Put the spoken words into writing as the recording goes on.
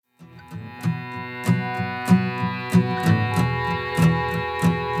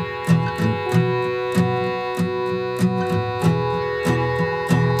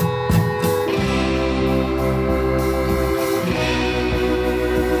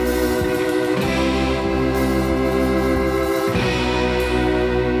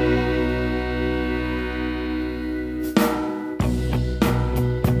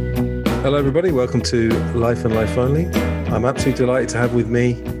everybody. Welcome to Life and Life Only. I'm absolutely delighted to have with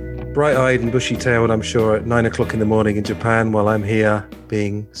me, bright-eyed and bushy-tailed, I'm sure, at 9 o'clock in the morning in Japan, while I'm here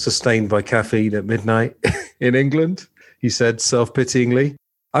being sustained by caffeine at midnight in England, he said self-pityingly.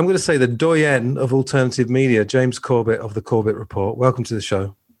 I'm going to say the doyen of alternative media, James Corbett of the Corbett Report. Welcome to the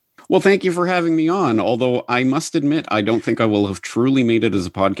show. Well, thank you for having me on, although I must admit, I don't think I will have truly made it as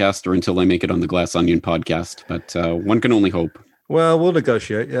a podcaster until I make it on the Glass Onion podcast, but one can only hope. Well, we'll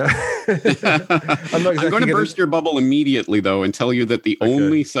negotiate, yeah. I'm going to burst your bubble immediately, though, and tell you that the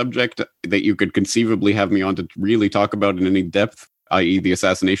only subject that you could conceivably have me on to really talk about in any depth, i.e. the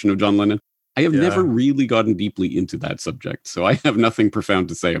assassination of John Lennon, I have never really gotten deeply into that subject, so I have nothing profound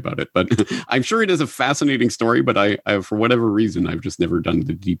to say about it. But I'm sure it is a fascinating story, but I for whatever reason, I've just never done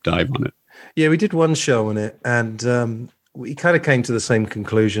the deep dive on it. Yeah, we did one show on it, and we kind of came to the same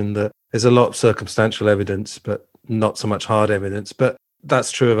conclusion that there's a lot of circumstantial evidence, but not so much hard evidence. But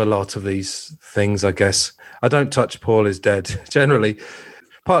that's true of a lot of these things, I guess. I don't touch Paul is dead, generally,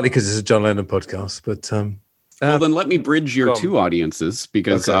 partly because it's a John Lennon podcast, but... well, then let me bridge your two audiences,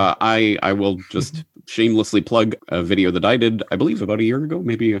 because I will just shamelessly plug a video that I did, I believe, about a year ago,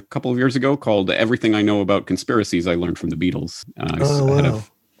 maybe a couple of years ago, called Everything I Know About Conspiracies I Learned from the Beatles. I had a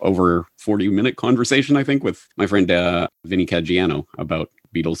over 40-minute conversation, I think, with my friend Vinny Caggiano about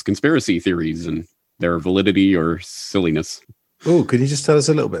Beatles conspiracy theories and their validity or silliness. Oh, could you just tell us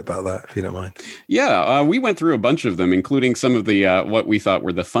a little bit about that, if you don't mind? Yeah, we went through a bunch of them, including some of the what we thought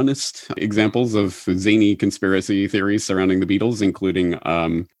were the funnest examples of zany conspiracy theories surrounding the Beatles, including,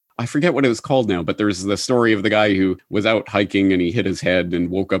 I forget what it was called now, but there's the story of the guy who was out hiking and he hit his head and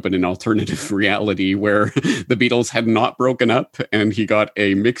woke up in an alternative reality where the Beatles had not broken up, and he got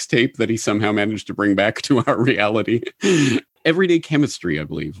a mixtape that he somehow managed to bring back to our reality. Everyday Chemistry, I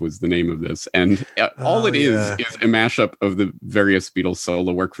believe, was the name of this. And all it is a mashup of the various Beatles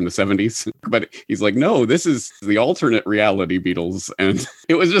solo work from the 70s. But he's like, no, this is the alternate reality Beatles. And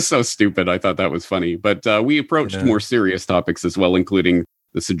it was just so stupid. I thought that was funny. But we approached more serious topics as well, including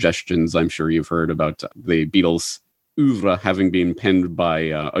the suggestions I'm sure you've heard about the Beatles oeuvre having been penned by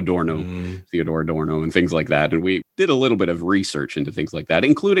Adorno, Theodore Adorno, and things like that. And we did a little bit of research into things like that,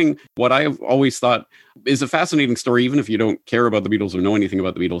 including what I've always thought is a fascinating story, even if you don't care about the Beatles or know anything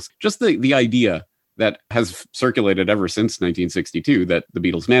about the Beatles. Just the idea that has circulated ever since 1962 that the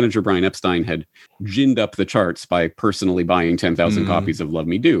Beatles manager, Brian Epstein, had ginned up the charts by personally buying 10,000 copies of Love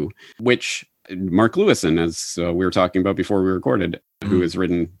Me Do, which Mark Lewison, as we were talking about before we recorded, who has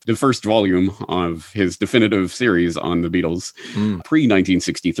written the first volume of his definitive series on the Beatles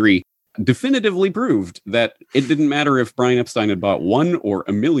pre-1963, definitively proved that it didn't matter if Brian Epstein had bought 1 or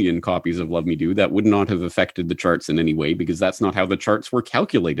 1 million copies of Love Me Do. That would not have affected the charts in any way, because that's not how the charts were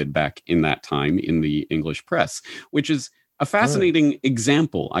calculated back in that time in the English press, which is a fascinating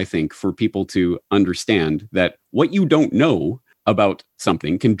example, I think, for people to understand that what you don't know about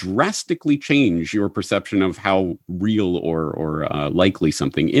something can drastically change your perception of how real or likely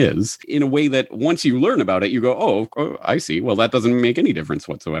something is, in a way that once you learn about it, you go, oh, I see. Well, that doesn't make any difference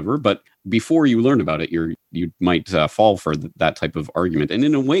whatsoever. But before you learn about it, you might fall for that type of argument. And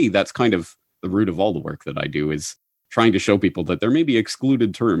in a way, that's kind of the root of all the work that I do, is trying to show people that there may be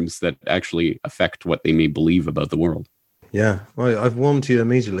excluded terms that actually affect what they may believe about the world. Yeah, well, I've warmed to you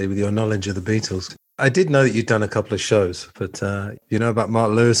immediately with your knowledge of the Beatles. I did know that you'd done a couple of shows, but you know about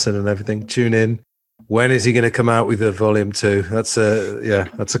Mark Lewison and everything. Tune in. When is he going to come out with a volume 2? That's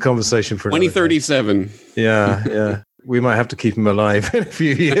a conversation for 2037. Yeah. We might have to keep him alive in a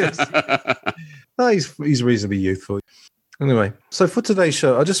few years. No, he's reasonably youthful. Anyway, so for today's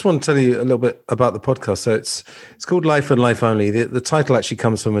show, I just want to tell you a little bit about the podcast. So it's called Life and Life Only. The title actually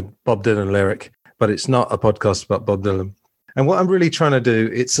comes from a Bob Dylan lyric, but it's not a podcast about Bob Dylan. And what I'm really trying to do,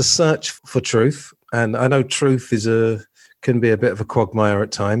 it's a search for truth. And I know truth can be a bit of a quagmire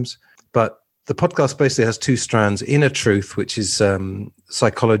at times, but the podcast basically has 2 strands: inner truth, which is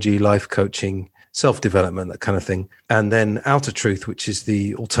psychology, life coaching, self-development, that kind of thing. And then outer truth, which is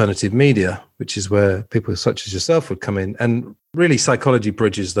the alternative media, which is where people such as yourself would come in. And really psychology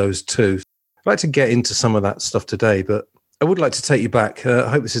bridges those two. I'd like to get into some of that stuff today, but I would like to take you back. I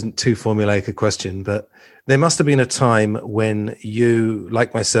hope this isn't too formulaic a question, but there must have been a time when you,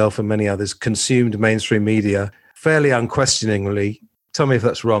 like myself and many others, consumed mainstream media fairly unquestioningly. Tell me if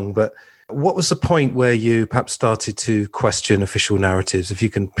that's wrong, but what was the point where you perhaps started to question official narratives, if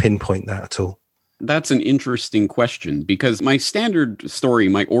you can pinpoint that at all? That's an interesting question, because my standard story,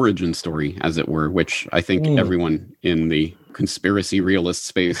 my origin story, as it were, which I think everyone in the conspiracy realist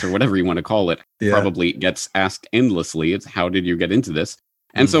space, or whatever you want to call it, probably gets asked endlessly. It's, how did you get into this?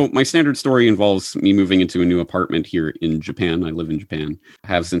 And so my standard story involves me moving into a new apartment here in Japan. I live in Japan,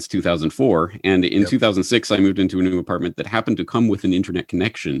 have since 2004. And in 2006, I moved into a new apartment that happened to come with an internet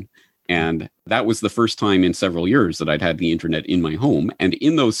connection. And that was the first time in several years that I'd had the internet in my home. And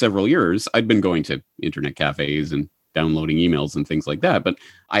in those several years, I'd been going to internet cafes and downloading emails and things like that, but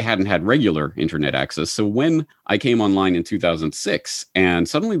I hadn't had regular internet access. So when I came online in 2006, and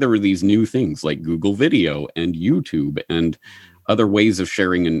suddenly there were these new things like Google Video and YouTube and other ways of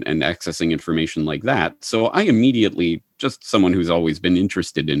sharing and accessing information like that. So I immediately, just someone who's always been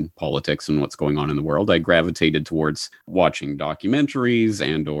interested in politics and what's going on in the world, I gravitated towards watching documentaries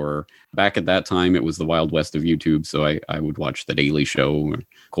or back at that time, it was the Wild West of YouTube. So I would watch The Daily Show, or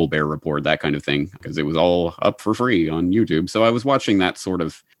Colbert Report, that kind of thing, because it was all up for free on YouTube. So I was watching that sort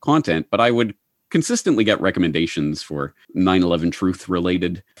of content, but I would consistently get recommendations for 9/11 truth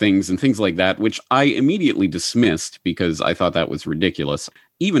related things and things like that, which I immediately dismissed because I thought that was ridiculous.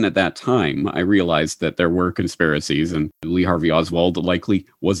 Even at that time, I realized that there were conspiracies and Lee Harvey Oswald likely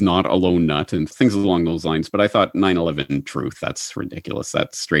was not a lone nut and things along those lines. But I thought 9/11 truth, that's ridiculous.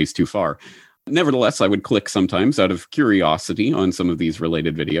 That strays too far. Nevertheless, I would click sometimes out of curiosity on some of these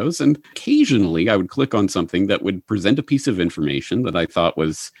related videos. And occasionally I would click on something that would present a piece of information that I thought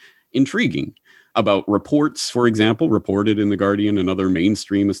was intriguing. About reports, for example, reported in The Guardian and other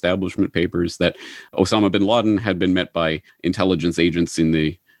mainstream establishment papers that Osama bin Laden had been met by intelligence agents in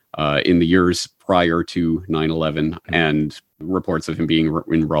the years prior to 9/11, and reports of him being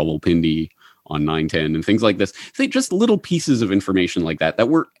in Rawalpindi on 9/10 and things like this. So just little pieces of information like that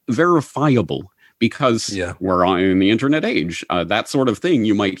were verifiable because we're in the internet age. That sort of thing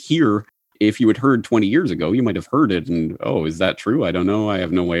you might hear. If you had heard 20 years ago, you might have heard it and, oh, is that true? I don't know. I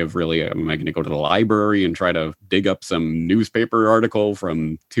have no way of really, am I going to go to the library and try to dig up some newspaper article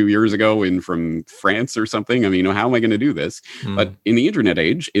from 2 years ago from France or something? I mean, how am I going to do this? But in the internet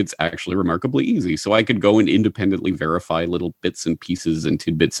age, it's actually remarkably easy. So I could go and independently verify little bits and pieces and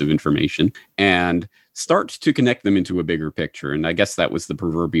tidbits of information and start to connect them into a bigger picture. And I guess that was the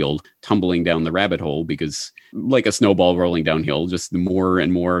proverbial tumbling down the rabbit hole, because like a snowball rolling downhill, just the more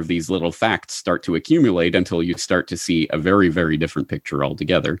and more of these little facts start to accumulate until you start to see a very, very different picture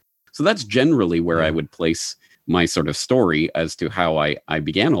altogether. So that's generally where I would place my sort of story as to how I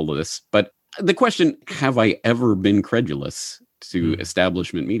began all of this. But the question, have I ever been credulous to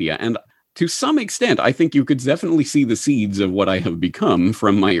establishment media? And to some extent, I think you could definitely see the seeds of what I have become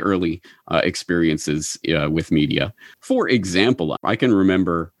from my early experiences with media. For example, I can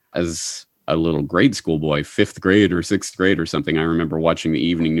remember as a little grade school boy, 5th grade or 6th grade or something, I remember watching the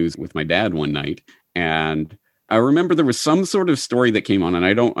evening news with my dad one night. And I remember there was some sort of story that came on, and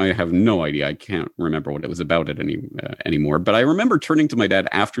I have no idea. I can't remember what it was about anymore. But I remember turning to my dad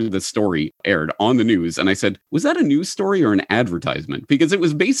after the story aired on the news, and I said, was that a news story or an advertisement? Because it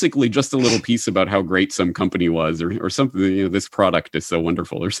was basically just a little piece about how great some company was or something, this product is so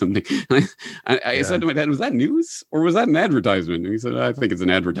wonderful or something. I said to my dad, was that news or was that an advertisement? And he said, I think it's an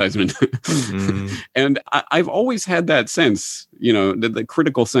advertisement. And I've always had that sense, the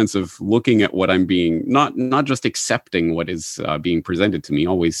critical sense of looking at what I'm being, not just accepting what is being presented to me,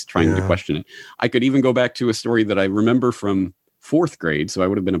 always trying to question it. I could even go back to a story that I remember from 4th grade. So I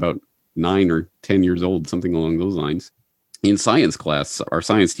would have been about 9 or 10 years old, something along those lines. In science class, our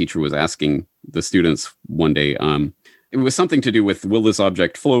science teacher was asking the students one day, it was something to do with, will this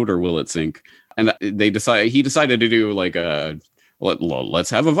object float or will it sink? And he decided to do like let's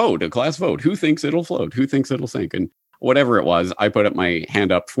have a vote, a class vote. Who thinks it'll float? Who thinks it'll sink? And whatever it was, I put up my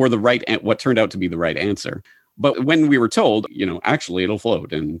hand up for what turned out to be the right answer. But when we were told, actually it'll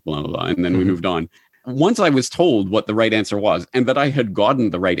float and blah, blah, blah, and then we moved on. Once I was told what the right answer was and that I had gotten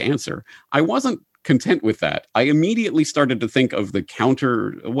the right answer, I wasn't content with that. I immediately started to think of the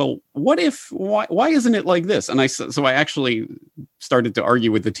counter. Well, why isn't it like this? And so I actually started to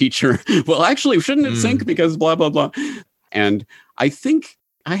argue with the teacher. Well, actually, shouldn't it sink because blah, blah, blah. And I think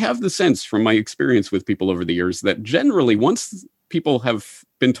I have the sense from my experience with people over the years that generally once people have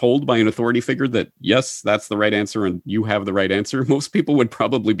been told by an authority figure that, yes, that's the right answer and you have the right answer, most people would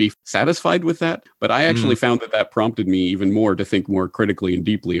probably be satisfied with that. But I actually found that prompted me even more to think more critically and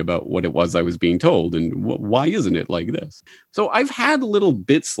deeply about what it was I was being told and why isn't it like this? So I've had little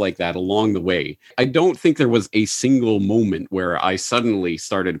bits like that along the way. I don't think there was a single moment where I suddenly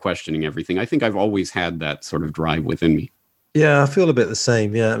started questioning everything. I think I've always had that sort of drive within me. Yeah, I feel a bit the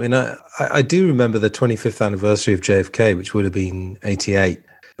same. Yeah, I mean, I do remember the 25th anniversary of JFK, which would have been 88.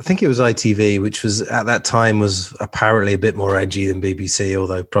 I think it was ITV, which was at that time was apparently a bit more edgy than BBC,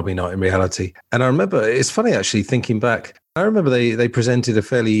 although probably not in reality. And I remember, it's funny actually thinking back, I remember they presented a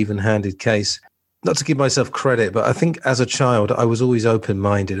fairly even-handed case. not to give myself credit, but I think as a child, I was always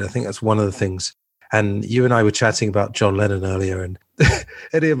open-minded. I think that's one of the things. And you and I were chatting about John Lennon earlier, and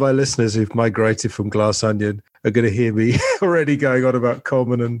any of my listeners who've migrated from Glass Onion are going to hear me already going on about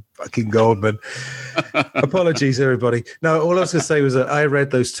Coleman and fucking Goldman. Apologies, everybody. No, all I was going to say was that I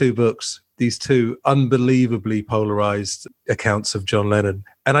read those two books, these two unbelievably polarized accounts of John Lennon,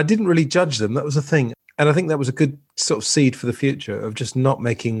 and I didn't really judge them. That was the thing. And I think that was a good sort of seed for the future of just not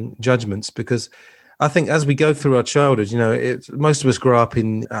making judgments, because I think as we go through our childhood, most of us grow up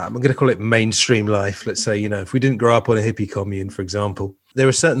in, I'm going to call it mainstream life. Let's say, if we didn't grow up on a hippie commune, for example, there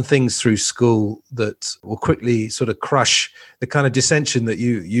are certain things through school that will quickly sort of crush the kind of dissension that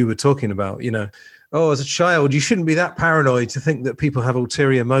you were talking about. Oh, as a child, you shouldn't be that paranoid to think that people have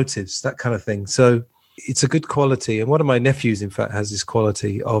ulterior motives, that kind of thing. So it's a good quality. And one of my nephews, in fact, has this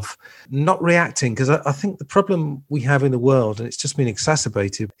quality of not reacting, because I think the problem we have in the world, and it's just been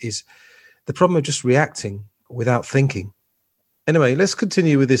exacerbated, is the problem of just reacting without thinking. Anyway, let's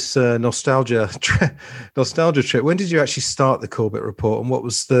continue with this nostalgia trip. When did you actually start the Corbett Report, and what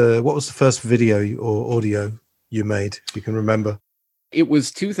was the first video or audio you made, if you can remember? It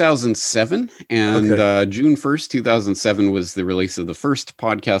was 2007, and Okay. June 1st, 2007 was the release of the first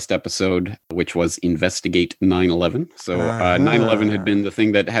podcast episode, which was Investigate 9/11. So 9/11 had been the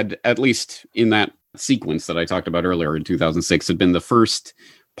thing that had, at least in that sequence that I talked about earlier in 2006, had been the first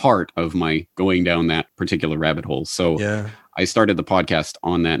part of my going down that particular rabbit hole. So Yeah. I started the podcast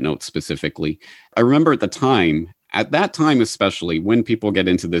on that note specifically. I remember at that time especially, when people get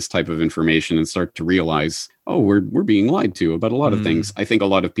into this type of information and start to realize, oh, we're being lied to about a lot of things, I think a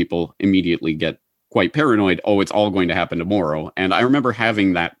lot of people immediately get quite paranoid. Oh, it's all going to happen tomorrow. And I remember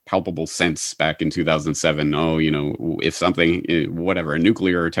having that palpable sense back in 2007. Oh, if something, whatever, a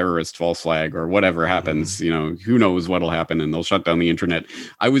nuclear or terrorist false flag or whatever happens, who knows what'll happen, and they'll shut down the internet.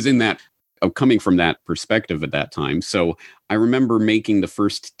 I was in that, coming from that perspective at that time. So I remember making the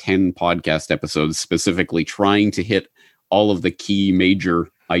first 10 podcast episodes specifically trying to hit all of the key major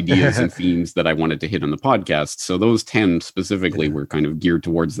ideas and themes that I wanted to hit on the podcast. So those 10 specifically were kind of geared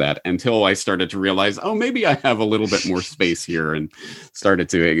towards that, until I started to realize, oh, maybe I have a little bit more space here, and started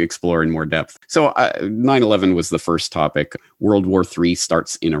to explore in more depth. So 9/11 was the first topic. World War III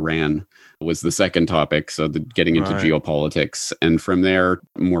starts in Iran was the second topic. So getting into geopolitics. And from there,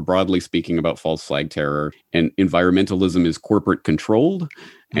 more broadly speaking about false flag terror, and environmentalism is corporate controlled,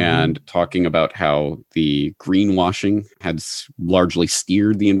 and talking about how the greenwashing had largely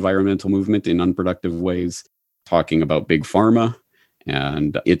steered the environmental movement in unproductive ways, talking about big pharma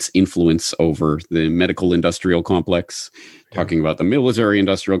and its influence over the medical industrial complex, talking about the military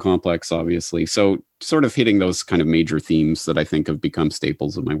industrial complex, obviously. So sort of hitting those kind of major themes that I think have become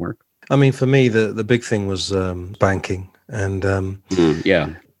staples of my work. I mean, for me, the big thing was banking. And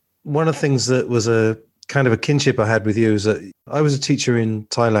one of the things that was a kind of a kinship I had with you is that I was a teacher in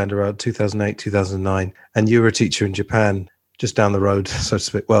Thailand around 2008, 2009, and you were a teacher in Japan just down the road, so to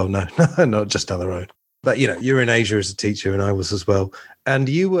speak. Well, no, not just down the road. But, you were in Asia as a teacher, and I was as well. And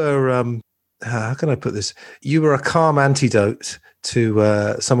you were, how can I put this? You were a calm antidote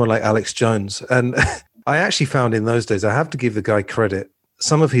to someone like Alex Jones. And I actually found in those days, I have to give the guy credit,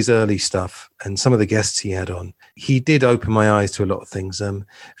 some of his early stuff and some of the guests he had on, he did open my eyes to a lot of things.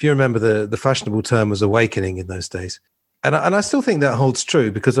 If you remember, the fashionable term was awakening in those days. And I still think that holds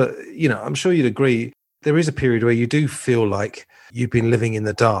true, because, I'm sure you'd agree, there is a period where you do feel like you've been living in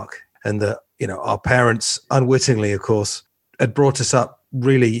the dark, and that, our parents, unwittingly, of course, had brought us up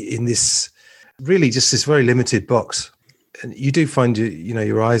really in this, really just this very limited box. And you do find,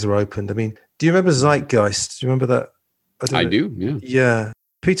 your eyes are opened. I mean, do you remember Zeitgeist? Do you remember that? I do, yeah. Yeah.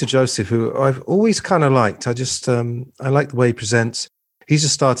 Peter Joseph, who I've always kind of liked. I just, I like the way he presents. He's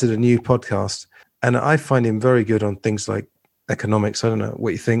just started a new podcast, and I find him very good on things like economics. I don't know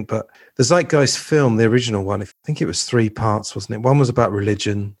what you think, but the Zeitgeist film, the original one, I think it was 3 parts, wasn't it? One was about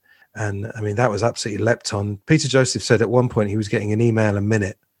religion. And I mean, that was absolutely leapt on. Peter Joseph said at one point he was getting an email a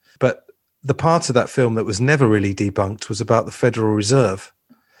minute. But the part of that film that was never really debunked was about the Federal Reserve.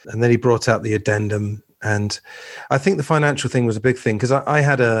 And then he brought out the addendum. And I think the financial thing was a big thing, because I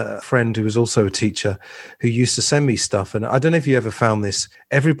had a friend who was also a teacher who used to send me stuff. And I don't know if you ever found this.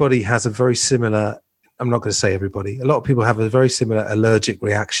 Everybody has a very similar, I'm not going to say everybody, a lot of people have a very similar allergic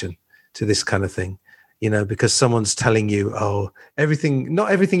reaction to this kind of thing. Because someone's telling you,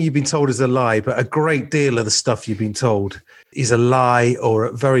 not everything you've been told is a lie, but a great deal of the stuff you've been told is a lie, or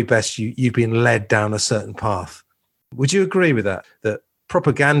at very best, you've been led down a certain path. Would you agree with that? That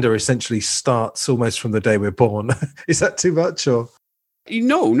propaganda essentially starts almost from the day we're born? Is that too much, or?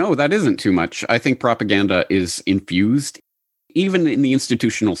 No, that isn't too much. I think propaganda is infused even in the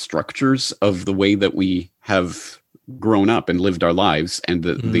institutional structures of the way that we have grown up and lived our lives, and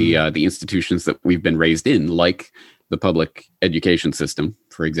the institutions that we've been raised in, like the public education system,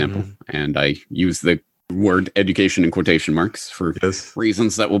 for example. And I use the word education in quotation marks for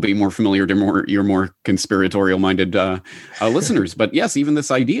reasons that will be more familiar to your more conspiratorial-minded listeners. But yes, even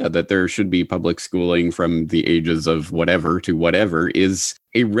this idea that there should be public schooling from the ages of whatever to whatever is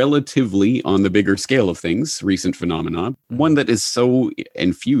a relatively, on the bigger scale of things, recent phenomenon, one that is so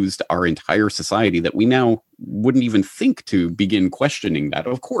infused our entire society that we now wouldn't even think to begin questioning that.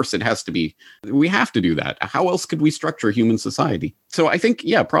 Of course, it has to be, we have to do that. How else could we structure human society? So I think,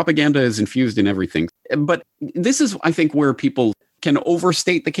 propaganda is infused in everything. But this is, I think, where people can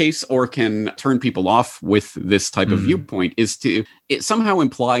overstate the case or can turn people off with this type of viewpoint, is to somehow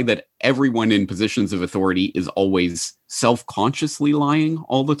imply that everyone in positions of authority is always self-consciously lying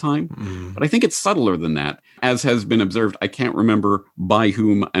all the time. But I think it's subtler than that. As has been observed, I can't remember by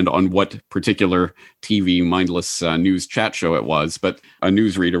whom and on what particular TV mindless news chat show it was, but a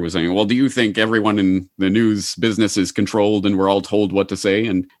newsreader was saying, well, do you think everyone in the news business is controlled and we're all told what to say?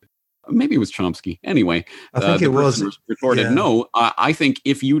 And maybe it was Chomsky. Anyway, I think it was retorted, no, I think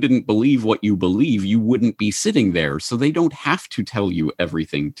if you didn't believe what you believe, you wouldn't be sitting there. So they don't have to tell you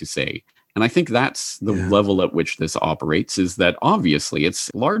everything to say. And I think that's the level at which this operates, is that obviously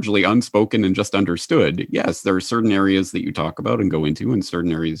it's largely unspoken and just understood. Yes, there are certain areas that you talk about and go into and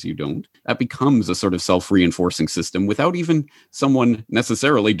certain areas you don't. That becomes a sort of self-reinforcing system without even someone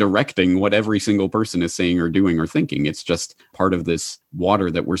necessarily directing what every single person is saying or doing or thinking. It's just part of this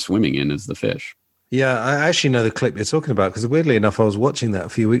water that we're swimming in as the fish. Yeah, I actually know the clip you're talking about, because weirdly enough, I was watching that a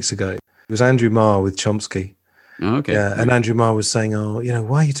few weeks ago. It was Andrew Marr with Chomsky. Okay. Yeah, and Andrew Marr was saying,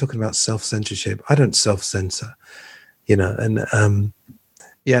 why are you talking about self-censorship? I don't self-censor, and and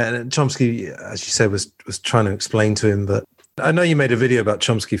Chomsky, as you said, was trying to explain to him. But I know you made a video about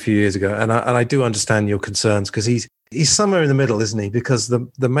Chomsky a few years ago, and I do understand your concerns, because he's somewhere in the middle, isn't he? Because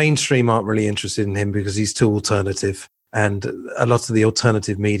the mainstream aren't really interested in him because he's too alternative, and a lot of the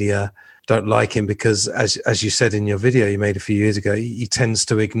alternative media don't like him because, as you said in your video you made a few years ago, he tends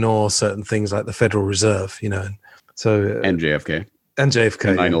to ignore certain things like the Federal Reserve, So and JFK. And JFK.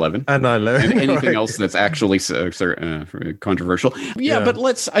 And 9/11. And 9/11. And anything else that's actually controversial. Yeah, but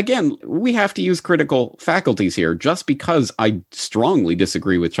we have to use critical faculties here. Just because I strongly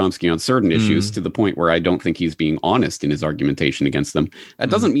disagree with Chomsky on certain issues to the point where I don't think he's being honest in his argumentation against them, that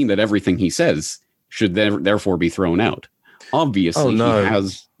doesn't mean that everything he says should therefore be thrown out. Obviously, he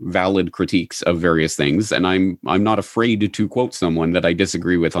has valid critiques of various things, and I'm not afraid to quote someone that I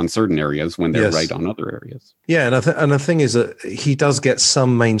disagree with on certain areas when they're right on other areas. Yeah, and the thing is that he does get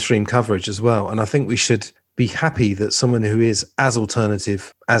some mainstream coverage as well, and I think we should be happy that someone who is as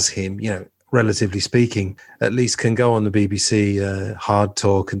alternative as him, relatively speaking, at least can go on the BBC Hard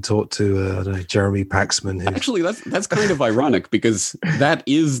Talk and talk to Jeremy Paxman. Actually, that's kind of ironic, because that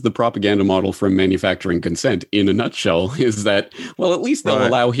is the propaganda model from Manufacturing Consent in a nutshell, is that, well, at least they'll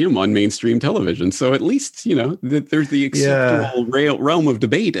allow him on mainstream television. So at least, there's the acceptable realm of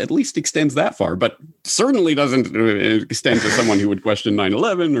debate, at least extends that far, but certainly doesn't extend to someone who would question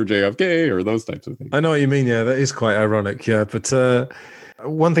 9/11 or JFK or those types of things. I know what you mean. Yeah, that is quite ironic. Yeah, but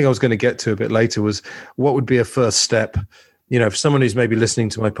one thing I was going to get to a bit later was what would be a first step, if someone who's maybe listening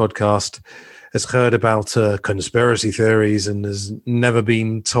to my podcast has heard about conspiracy theories and has never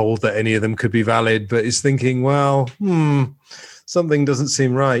been told that any of them could be valid, but is thinking, well, something doesn't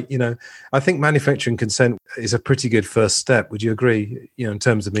seem right. I think Manufacturing Consent is a pretty good first step. Would you agree, in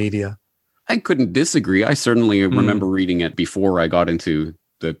terms of media? I couldn't disagree. I certainly remember reading it before I got into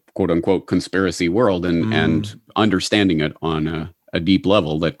the quote unquote conspiracy world and understanding it on a deep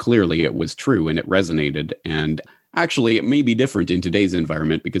level, that clearly it was true and it resonated. And actually, it may be different in today's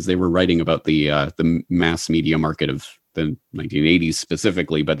environment, because they were writing about the mass media market of the 1980s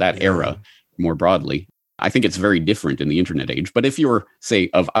specifically, but that era more broadly. I think it's very different in the internet age. But if you're, say,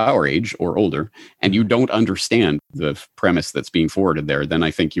 of our age or older, and you don't understand the premise that's being forwarded there, then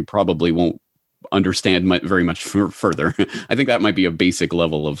I think you probably won't understand very much further. I think that might be a basic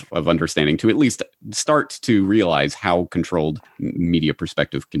level of understanding, to at least start to realize how controlled media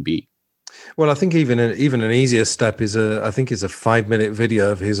perspective can be. Well, I think even an easier step is a 5-minute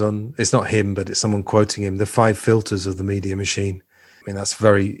video of his on. It's not him, but it's someone quoting him. The 5 filters of the media machine. I mean, that's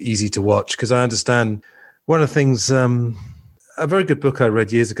very easy to watch, because I understand one of the things. A very good book I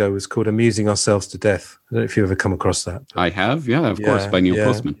read years ago was called Amusing Ourselves to Death. I don't know if you've ever come across that. I have, of course, by Neil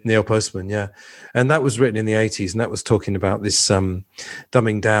Postman. Neil Postman, yeah. And that was written in the 80s, and that was talking about this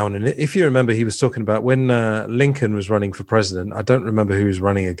dumbing down. And if you remember, he was talking about when Lincoln was running for president. I don't remember who he was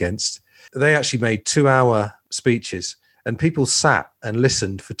running against. They actually made 2-hour speeches, and people sat and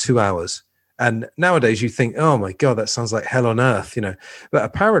listened for 2 hours. And nowadays you think, oh my God, that sounds like hell on earth, But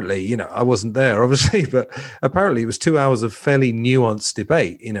apparently, I wasn't there, obviously, but apparently it was 2 hours of fairly nuanced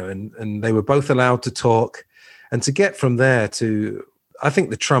debate, and they were both allowed to talk. And to get from there to, I think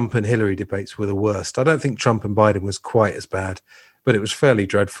the Trump and Hillary debates were the worst. I don't think Trump and Biden was quite as bad, but it was fairly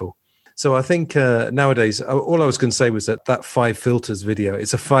dreadful. So I think nowadays, all I was going to say was that 5 filters video,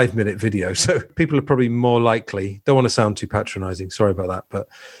 it's a 5-minute video. So people are probably more likely, don't want to sound too patronizing, sorry about that, but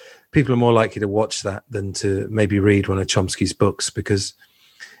people are more likely to watch that than to maybe read one of Chomsky's books, because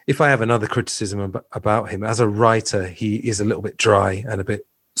if I have another criticism about him, as a writer, he is a little bit dry and a bit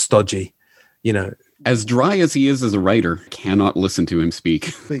stodgy, As dry as he is as a writer, cannot listen to him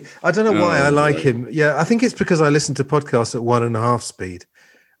speak. I don't know why I like him. Yeah, I think it's because I listen to podcasts at 1.5 speed.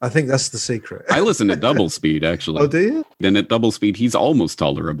 I think that's the secret. I listen to double speed, actually. Oh, do you? And at double speed, he's almost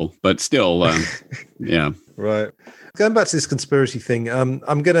tolerable, but still, yeah. Right. Going back to this conspiracy thing, I'm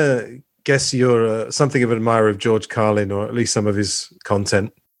going to guess you're something of an admirer of George Carlin, or at least some of his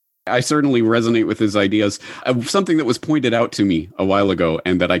content. I certainly resonate with his ideas. Something that was pointed out to me a while ago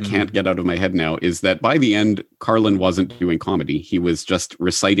and that I can't get out of my head now is that by the end, Carlin wasn't doing comedy. He was just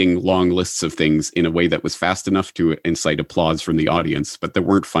reciting long lists of things in a way that was fast enough to incite applause from the audience, but that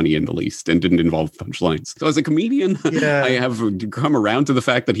weren't funny in the least and didn't involve punchlines. So as a comedian, I have come around to the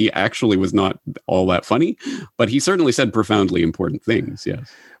fact that he actually was not all that funny, but he certainly said profoundly important things,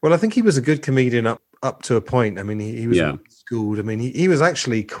 yes. Well, I think he was a good comedian up to a point. I mean, he was schooled. I mean, he was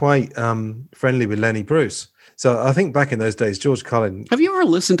actually quite friendly with Lenny Bruce. So I think back in those days, George Carlin. Have you ever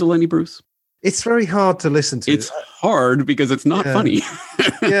listened to Lenny Bruce? It's very hard to listen to. It's hard because it's not funny.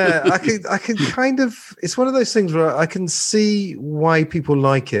 Yeah, I can kind of. It's one of those things where I can see why people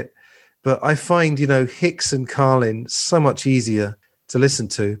like it, but I find Hicks and Carlin so much easier to listen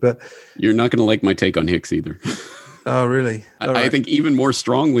to. But you're not going to like my take on Hicks either. Oh, really? I think even more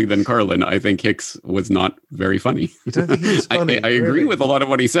strongly than Carlin, I think Hicks was not very funny. You don't think he was funny? I agree with a lot of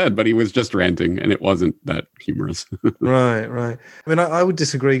what he said, but he was just ranting, and it wasn't that humorous. Right. I mean, I would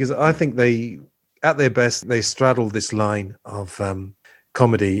disagree, because I think at their best, they straddled this line of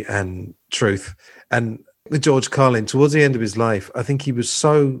comedy and truth. And with George Carlin, towards the end of his life, I think he was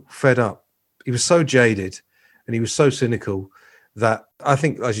so fed up, he was so jaded, and he was so cynical that I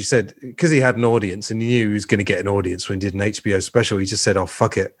think, as you said, because he had an audience and he knew he was going to get an audience when he did an HBO special, he just said, oh,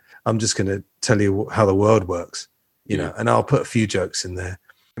 fuck it. I'm just going to tell you how the world works, and I'll put a few jokes in there.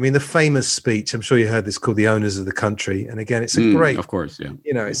 I mean, the famous speech, I'm sure you heard this, called The Owners of the Country. And again, it's a great, of course, yeah.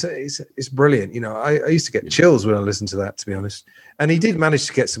 It's brilliant. I used to get chills when I listened to that, to be honest. And he did manage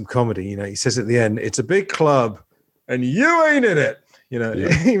to get some comedy. He says at the end, it's a big club and you ain't in it.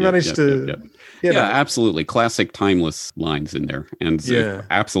 He managed to. Yeah, absolutely. Classic, timeless lines in there, and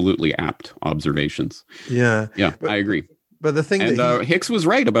absolutely apt observations. Yeah, I agree. But the thing, and Hicks was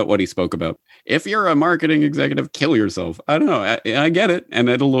right about what he spoke about. If you're a marketing executive, kill yourself. I don't know. I get it, and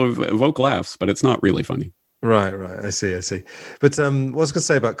it'll evoke laughs, but it's not really funny. Right. I see. But what I was going to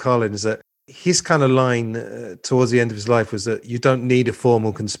say about Carlin is that his kind of line towards the end of his life was that you don't need a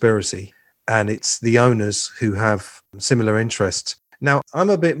formal conspiracy, and it's the owners who have similar interests. Now, I'm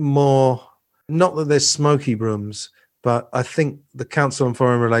a bit more, not that there's smoky rooms, but I think the Council on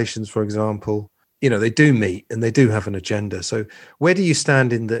Foreign Relations, for example, they do meet and they do have an agenda. So where do you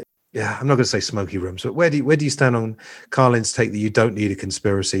stand in the, I'm not going to say smoky rooms, but where do you stand on Carlin's take that you don't need a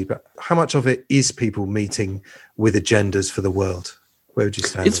conspiracy, but how much of it is people meeting with agendas for the world? Where would you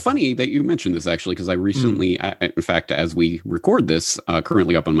stand? It's funny that you mentioned this, actually, because I recently, in fact, as we record this,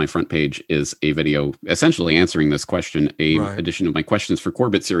 currently up on my front page is a video essentially answering this question, edition of my Questions for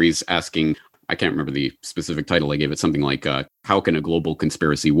Corbett series asking, I can't remember the specific title I gave it, something like, how can a global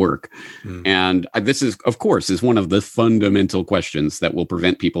conspiracy work? And this is, of course, is one of the fundamental questions that will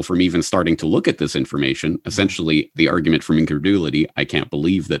prevent people from even starting to look at this information. Essentially, the argument from incredulity, I can't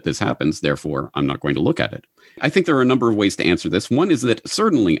believe that this happens, therefore I'm not going to look at it. I think there are a number of ways to answer this. One is that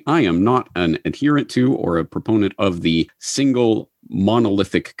certainly I am not an adherent to or a proponent of the single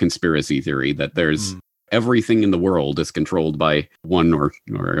monolithic conspiracy theory that there's everything in the world is controlled by one or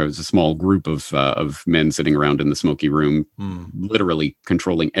a small group of men sitting around in the smoky room, literally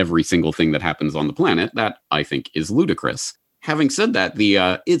controlling every single thing that happens on the planet. That, I think, is ludicrous. Having said that,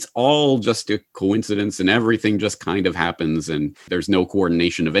 it's all just a coincidence and everything just kind of happens and there's no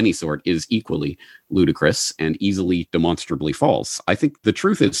coordination of any sort is equally ludicrous and easily demonstrably false. I think the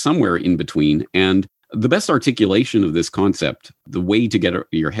truth is somewhere in between. And the best articulation of this concept, the way to get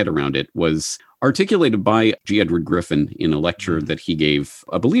your head around it, was articulated by G. Edward Griffin in a lecture that he gave,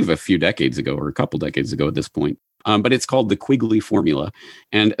 I believe, a few decades ago or a couple decades ago at this point. But it's called the Quigley Formula.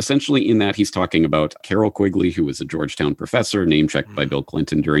 And essentially in that, he's talking about Carroll Quigley, who was a Georgetown professor, name-checked by Bill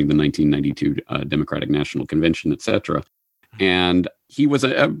Clinton during the 1992 Democratic National Convention, etc. And he was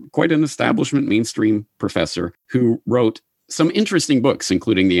quite an establishment mainstream professor who wrote some interesting books,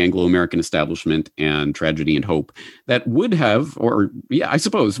 including The Anglo-American Establishment and Tragedy and Hope, that would have, I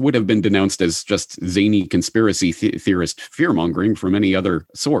suppose, would have been denounced as just zany conspiracy theorist fear-mongering from any other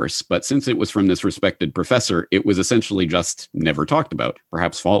source. But since it was from this respected professor, it was essentially just never talked about.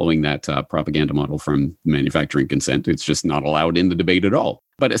 Perhaps following that propaganda model from manufacturing consent, it's just not allowed in the debate at all.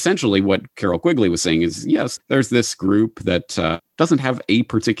 But essentially what Carroll Quigley was saying is, yes, there's this group that doesn't have a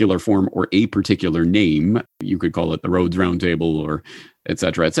particular form or a particular name. You could call it the Rhodes Roundtable or et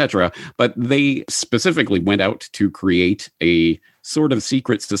cetera, but they specifically went out to create a sort of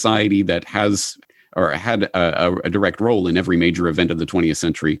secret society that has or had a direct role in every major event of the 20th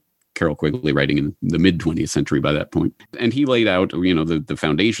century. Carroll Quigley writing in the mid-20th century by that point. And he laid out, the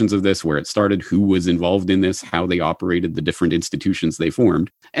foundations of this, where it started, who was involved in this, how they operated, the different institutions they formed.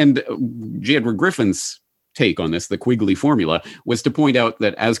 And J. Edward Griffin's take on this, the Quigley formula, was to point out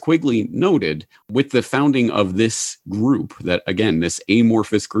that, as Quigley noted, with the founding of this group, that again, this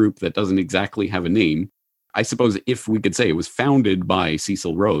amorphous group that doesn't exactly have a name, I suppose if we could say it was founded by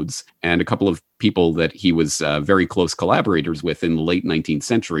Cecil Rhodes and a couple of people that he was very close collaborators with in the late 19th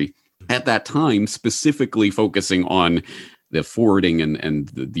century, at that time, specifically focusing on the forwarding and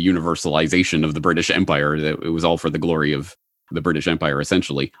the universalization of the British Empire. That it was all for the glory of the British Empire,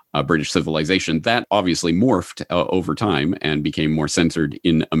 essentially, British civilization. That obviously morphed over time and became more centered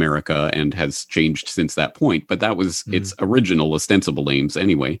in America and has changed since that point. But that was its original ostensible aims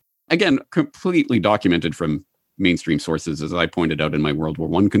anyway. Again, completely documented from mainstream sources, as I pointed out in my World War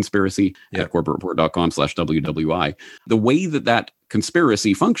I conspiracy at corporatereport.com/WWI. The way that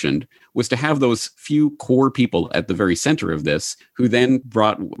conspiracy functioned was to have those few core people at the very center of this, who then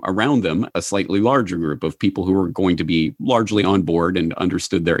brought around them a slightly larger group of people who were going to be largely on board and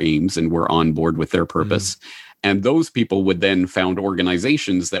understood their aims and were on board with their purpose. And those people would then found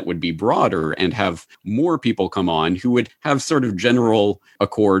organizations that would be broader and have more people come on who would have sort of general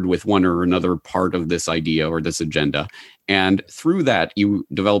accord with one or another part of this idea or this agenda. And through that, you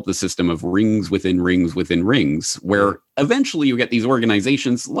develop the system of rings within rings within rings, where eventually you get these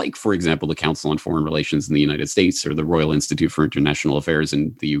organizations like, for example, the Council on Foreign Relations in the United States or the Royal Institute for International Affairs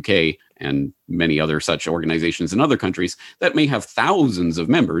in the UK and many other such organizations in other countries that may have thousands of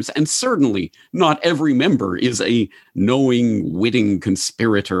members. And certainly not every member is a knowing, witting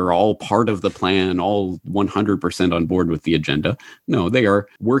conspirator, all part of the plan, all 100% on board with the agenda. No, they are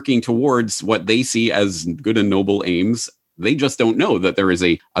working towards what they see as good and noble aims. They just don't know that there is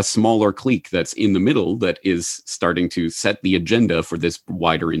a smaller clique that's in the middle that is starting to set the agenda for this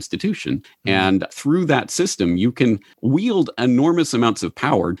wider institution. And through that system, you can wield enormous amounts of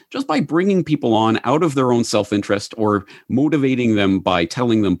power just by bringing people on out of their own self-interest or motivating them by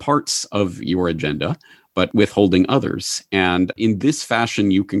telling them parts of your agenda, but withholding others. And in this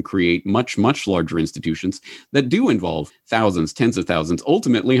fashion, you can create much, much larger institutions that do involve thousands, tens of thousands,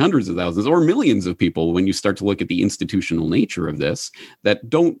 ultimately hundreds of thousands or millions of people when you start to look at the institutional nature of this, that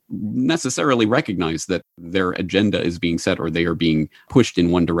don't necessarily recognize that their agenda is being set or they are being pushed in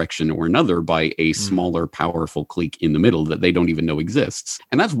one direction or another by a smaller, powerful clique in the middle that they don't even know exists.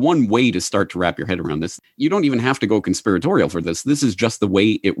 And that's one way to start to wrap your head around this. You don't even have to go conspiratorial for this. This is just the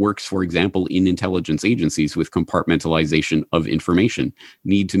way it works, for example, in intelligence agencies with compartmentalization of information.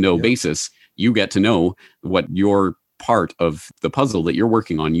 Need to know basis. You get to know what your part of the puzzle that you're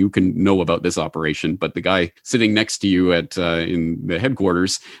working on. You can know about this operation, but the guy sitting next to you at in the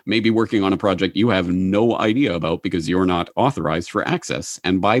headquarters may be working on a project you have no idea about because you're not authorized for access.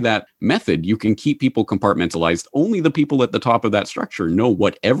 And by that method, you can keep people compartmentalized. Only the people at the top of that structure know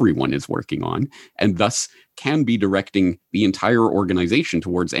what everyone is working on, and thus can be directing the entire organization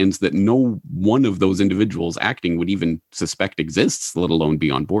towards ends that no one of those individuals acting would even suspect exists, let alone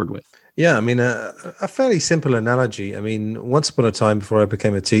be on board with. Yeah, I mean, a fairly simple analogy. I mean, once upon a time before I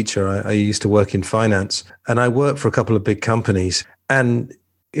became a teacher, I used to work in finance, and I worked for a couple of big companies. And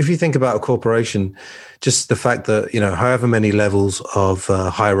if you think about a corporation, just the fact that, however many levels of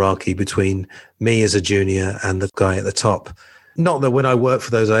hierarchy between me as a junior and the guy at the top, not that when I worked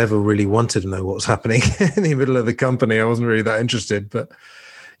for those, I ever really wanted to know what was happening in the middle of the company. I wasn't really that interested, but,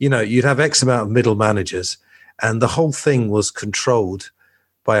 you'd have X amount of middle managers, and the whole thing was controlled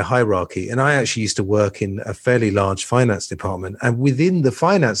by a hierarchy. And I actually used to work in a fairly large finance department. And within the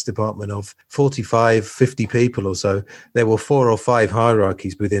finance department of 45, 50 people or so, there were 4 or 5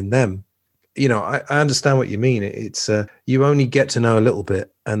 hierarchies within them. I understand what you mean. It's you only get to know a little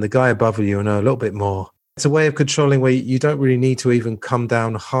bit, and the guy above you will know a little bit more. it's a way of controlling where you don't really need to even come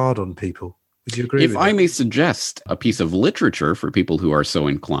down hard on people. Would you agree with that? If I may suggest a piece of literature for people who are so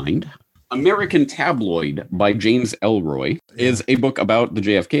inclined, American Tabloid by James Ellroy is a book about the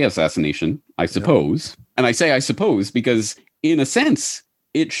JFK assassination, I suppose. And I say I suppose because, in a sense,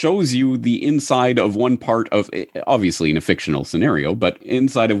 it shows you the inside of one part of, obviously in a fictional scenario, but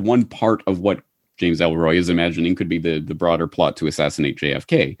inside of one part of what James Ellroy is imagining could be the broader plot to assassinate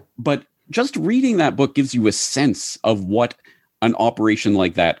JFK. But just reading that book gives you a sense of what an operation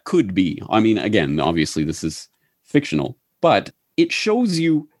like that could be. I mean, again, obviously this is fictional, but it shows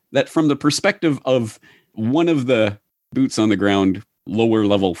you that from the perspective of one of the boots on the ground, lower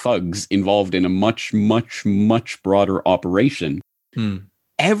level thugs involved in a much, much, much broader operation,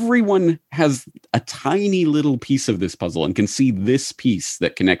 everyone has a tiny little piece of this puzzle and can see this piece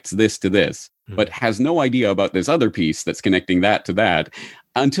that connects this to this, but has no idea about this other piece that's connecting that to that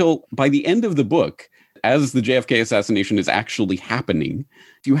until by the end of the book, as the JFK assassination is actually happening,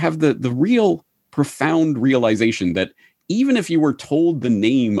 you have the real profound realization that even if you were told the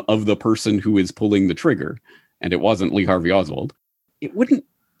name of the person who is pulling the trigger, and it wasn't Lee Harvey Oswald, it wouldn't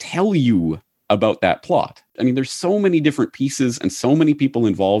tell you about that plot. I mean, there's so many different pieces and so many people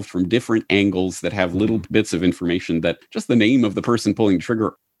involved from different angles that have little bits of information that just the name of the person pulling the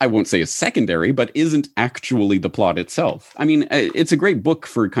trigger, I won't say is secondary, but isn't actually the plot itself. I mean, it's a great book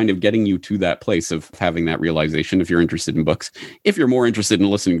for kind of getting you to that place of having that realization if you're interested in books. If you're more interested in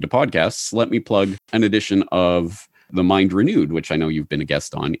listening to podcasts, let me plug an edition of The Mind Renewed, which I know you've been a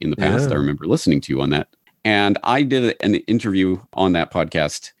guest on in the past. I remember listening to you on that. And I did an interview on that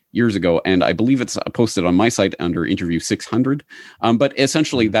podcast years ago, and I believe it's posted on my site under interview 600. But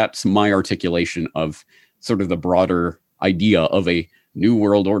essentially, that's my articulation of sort of the broader idea of a New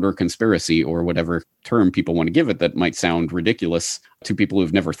World Order conspiracy, or whatever term people want to give it that might sound ridiculous to people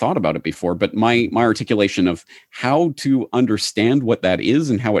who've never thought about it before. But my articulation of how to understand what that is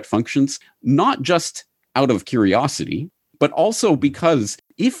and how it functions, not just out of curiosity, but also because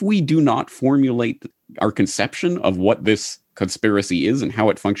if we do not formulate our conception of what this conspiracy is and how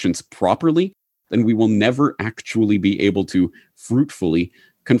it functions properly, then we will never actually be able to fruitfully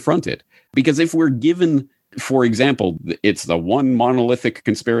confront it. Because if we're given, for example, it's the one monolithic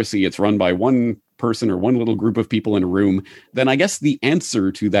conspiracy, it's run by one person or one little group of people in a room, then I guess the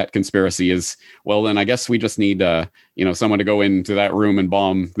answer to that conspiracy is, well, then I guess we just need someone to go into that room and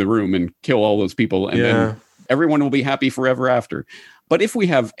bomb the room and kill all those people, and then everyone will be happy forever after. But if we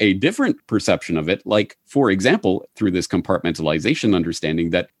have a different perception of it, like, for example, through this compartmentalization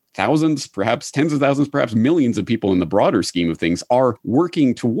understanding that thousands, perhaps tens of thousands, perhaps millions of people in the broader scheme of things are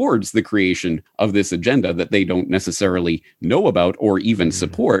working towards the creation of this agenda that they don't necessarily know about or even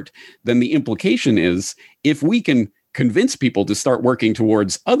support, then the implication is if we can convince people to start working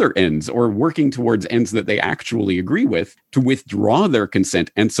towards other ends or working towards ends that they actually agree with, to withdraw their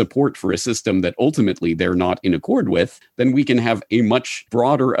consent and support for a system that ultimately they're not in accord with, then we can have a much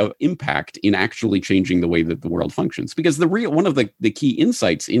broader impact in actually changing the way that the world functions. Because one of the key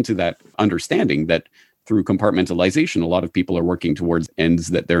insights into that understanding that through compartmentalization, a lot of people are working towards ends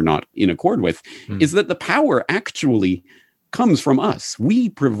that they're not in accord with, is that the power actually comes from us. We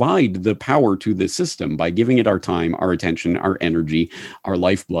provide the power to the system by giving it our time, our attention, our energy, our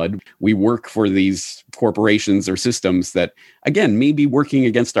lifeblood. We work for these corporations or systems that, again, may be working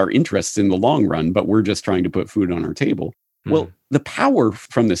against our interests in the long run, but we're just trying to put food on our table. Well, the power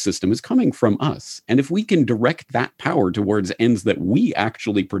from the system is coming from us. And if we can direct that power towards ends that we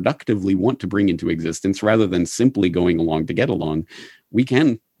actually productively want to bring into existence, rather than simply going along to get along, we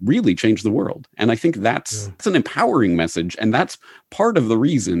can really change the world. And I think that's an empowering message. And that's part of the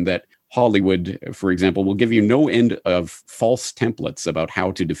reason that Hollywood, for example, will give you no end of false templates about how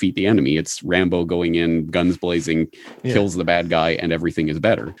to defeat the enemy. It's Rambo going in, guns blazing, kills the bad guy, and everything is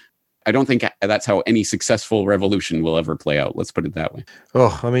better. I don't think that's how any successful revolution will ever play out. Let's put it that way.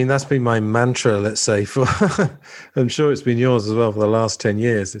 Oh, I mean, that's been my mantra, let's say, for I'm sure it's been yours as well for the last 10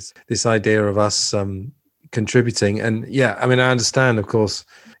 years. It's this idea of us contributing. And I mean, I understand, of course,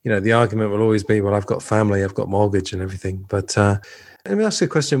 the argument will always be, well, I've got family, I've got mortgage and everything. But let me ask you a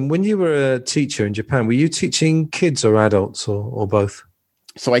question. When you were a teacher in Japan, were you teaching kids or adults or both?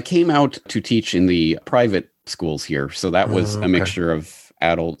 So I came out to teach in the private schools here. So that was a mixture of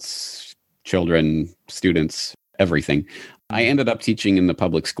adults, children, students, everything. I ended up teaching in the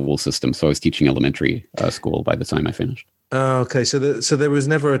public school system. So I was teaching elementary school by the time I finished. Okay, so there was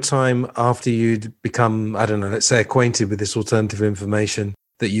never a time after you'd become, I don't know, let's say acquainted with this alternative information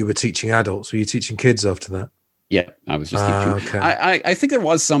that you were teaching adults. Were you teaching kids after that? Yeah, I was just teaching. Okay. I think there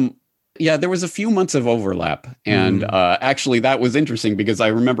was some Yeah, there was a few months of overlap. And actually, that was interesting because I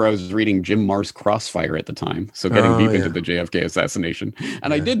remember I was reading Jim Marrs' Crossfire at the time. So getting deep into the JFK assassination.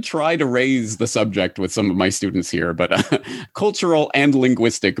 And I did try to raise the subject with some of my students here, but cultural and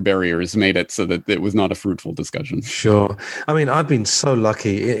linguistic barriers made it so that it was not a fruitful discussion. Sure. I mean, I've been so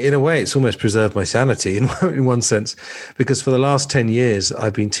lucky. In a way, it's almost preserved my sanity in one sense, because for the last 10 years,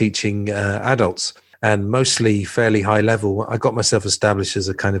 I've been teaching adults. And mostly fairly high level. I got myself established as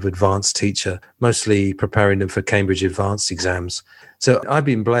a kind of advanced teacher, mostly preparing them for Cambridge advanced exams. So I've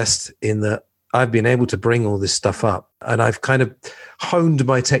been blessed in that I've been able to bring all this stuff up, and I've kind of honed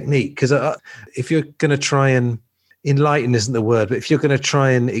my technique. Because if you're going to try and enlighten isn't the word, but if you're going to try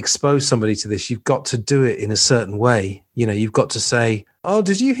and expose somebody to this, you've got to do it in a certain way. You've got to say, oh,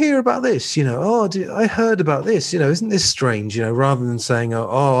 did you hear about this? I heard about this, isn't this strange? Rather than saying,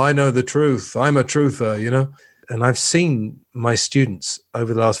 oh, I know the truth. I'm a truther, And I've seen my students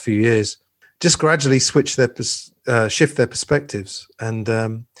over the last few years just gradually shift their perspectives. And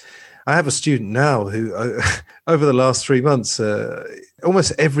I have a student now who, over the last 3 months,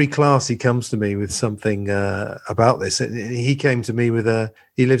 almost every class he comes to me with something about this. He came to me with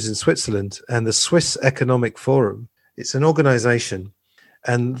he lives in Switzerland, and the Swiss Economic Forum, it's an organization,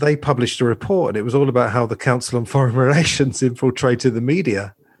 and they published a report, and it was all about how the Council on Foreign Relations infiltrated the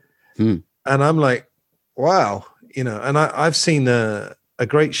media. And I'm like, wow, and I've seen a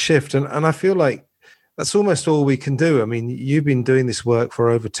great shift, and I feel like that's almost all we can do. I mean, you've been doing this work for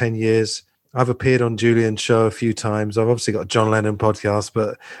over 10 years. I've appeared on Julian's show a few times. I've obviously got a John Lennon podcast,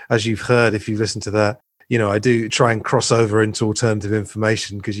 but as you've heard, if you've listened to that, I do try and cross over into alternative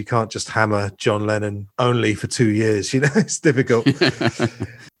information, because you can't just hammer John Lennon only for 2 years. It's difficult.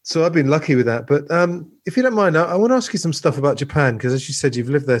 So I've been lucky with that. But if you don't mind, I want to ask you some stuff about Japan, because as you said, you've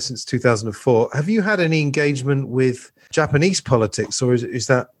lived there since 2004. Have you had any engagement with Japanese politics, or is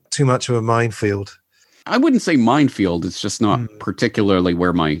that too much of a minefield? I wouldn't say minefield. It's just not particularly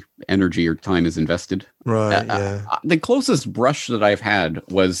where my energy or time is invested. Right, yeah. The closest brush that I've had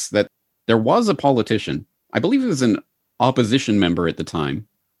was that there was a politician, I believe he was an opposition member at the time,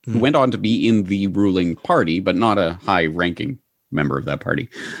 who went on to be in the ruling party, but not a high-ranking member of that party,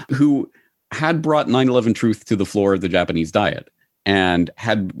 who had brought 9/11 truth to the floor of the Japanese Diet and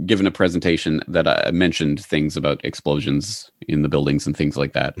had given a presentation that mentioned things about explosions in the buildings and things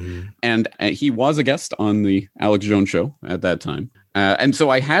like that. And he was a guest on the Alex Jones show at that time. And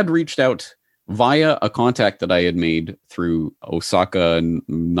so I had reached out via a contact that I had made through Osaka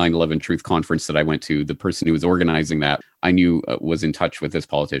 9/11 Truth Conference that I went to. The person who was organizing that, I knew was in touch with this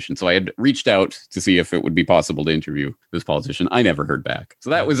politician. So I had reached out to see if it would be possible to interview this politician. I never heard back. So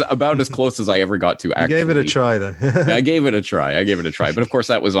that was about as close as I ever got to actually. You gave it a try, though. I gave it a try. But of course,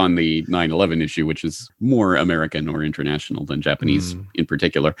 that was on the 9/11 issue, which is more American or international than Japanese in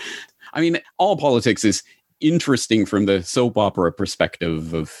particular. I mean, all politics is interesting from the soap opera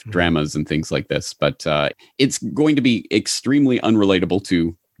perspective of dramas and things like this, but it's going to be extremely unrelatable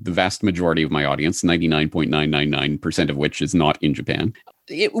to the vast majority of my audience, 99.999% of which is not in Japan.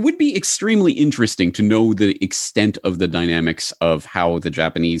 It would be extremely interesting to know the extent of the dynamics of how the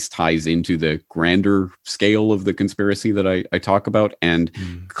Japanese ties into the grander scale of the conspiracy that I talk about. And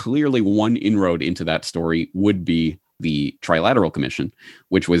clearly one inroad into that story would be the Trilateral Commission,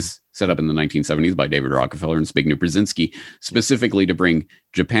 which was set up in the 1970s by David Rockefeller and Zbigniew Brzezinski, specifically to bring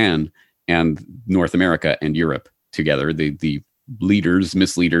Japan and North America and Europe together, the leaders,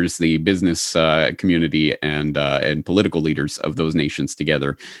 misleaders, the business community and political leaders of those nations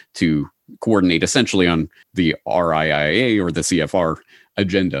together to coordinate essentially on the RIIA or the CFR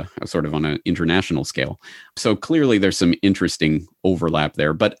agenda, sort of on an international scale. So clearly there's some interesting overlap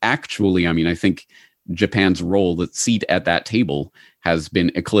there. But actually, I mean, I think Japan's role, the seat at that table, has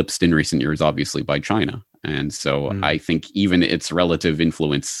been eclipsed in recent years, obviously, by China. And so I think even its relative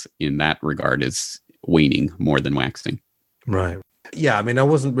influence in that regard is waning more than waxing. Right. Yeah, I mean, I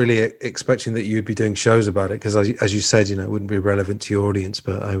wasn't really expecting that you'd be doing shows about it because, as you said, it wouldn't be relevant to your audience.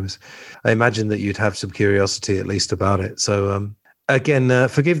 But I imagined that you'd have some curiosity at least about it. So again,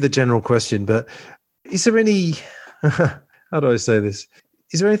 forgive the general question, but is there any, how do I say this?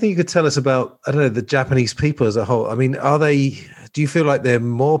 Is there anything you could tell us about, I don't know, the Japanese people as a whole? I mean, do you feel like they're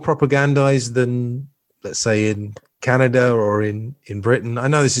more propagandized than, let's say, in Canada or in Britain? I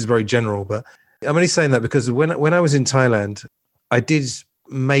know this is very general, but I'm only saying that because when I was in Thailand, I did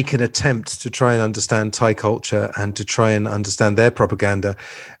make an attempt to try and understand Thai culture and to try and understand their propaganda.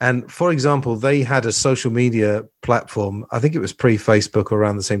 And for example, they had a social media platform, I think it was pre-Facebook or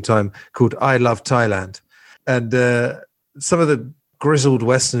around the same time, called I Love Thailand. And some of the grizzled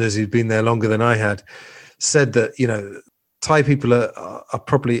Westerners who'd been there longer than I had said that, Thai people are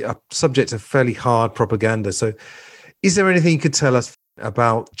probably subject to fairly hard propaganda. So is there anything you could tell us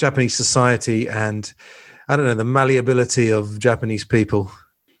about Japanese society and, I don't know, the malleability of Japanese people?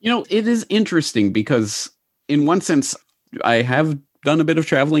 It is interesting because in one sense, I have done a bit of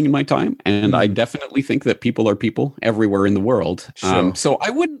traveling in my time, and I definitely think that people are people everywhere in the world. Sure. So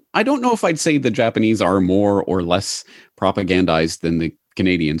I don't know if I'd say the Japanese are more or less propagandized than the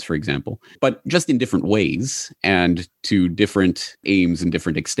Canadians, for example, but just in different ways and to different aims and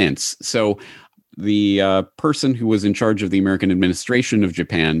different extents. So the person who was in charge of the American administration of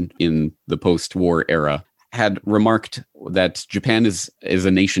Japan in the post-war era had remarked that Japan is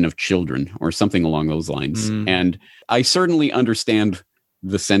a nation of children, or something along those lines. And I certainly understand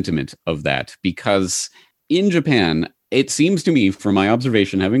the sentiment of that, because in Japan, it seems to me, from my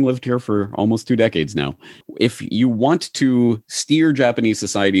observation, having lived here for almost 2 decades now, if you want to steer Japanese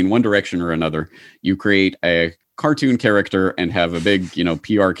society in one direction or another, you create a cartoon character and have a big,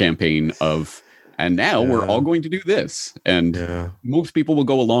 PR campaign of, and now we're all going to do this. And most people will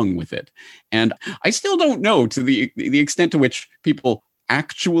go along with it. And I still don't know to the extent to which people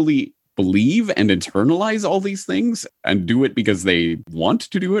actually believe and internalize all these things and do it because they want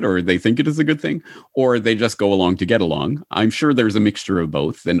to do it, or they think it is a good thing, or they just go along to get along. I'm sure there's a mixture of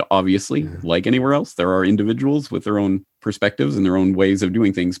both. And obviously, like anywhere else, there are individuals with their own perspectives and their own ways of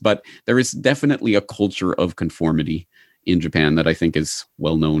doing things. But there is definitely a culture of conformity in Japan that I think is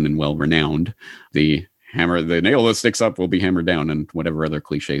well known and well renowned. The nail that sticks up will be hammered down, and whatever other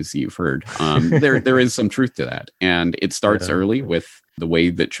cliches you've heard. There is some truth to that. And it starts early with the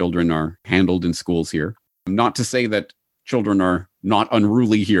way that children are handled in schools here. Not to say that children are not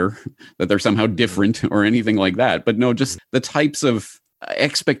unruly here, that they're somehow different or anything like that, but no, just the types of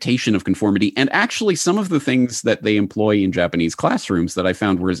expectation of conformity, and actually some of the things that they employ in Japanese classrooms that I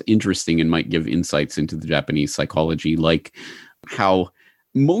found were as interesting and might give insights into the Japanese psychology, like how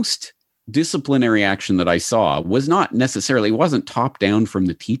most disciplinary action that I saw wasn't top down from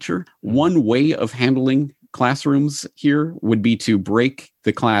the teacher. One way of handling classrooms here would be to break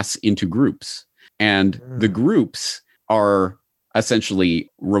the class into groups, and the groups are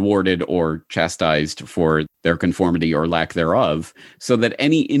essentially rewarded or chastised for their conformity or lack thereof, so that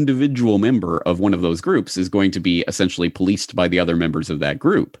any individual member of one of those groups is going to be essentially policed by the other members of that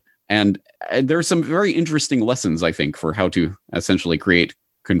group. And there are some very interesting lessons, I think, for how to essentially create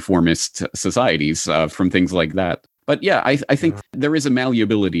conformist societies from things like that. But yeah, I think there is a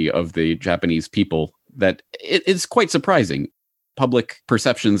malleability of the Japanese people that it's quite surprising. Public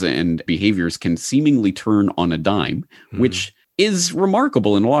perceptions and behaviors can seemingly turn on a dime, which is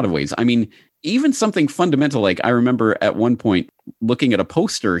remarkable in a lot of ways. I mean, even something fundamental, like I remember at one point looking at a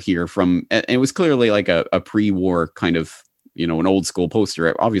poster here and it was clearly like a pre-war kind of, an old school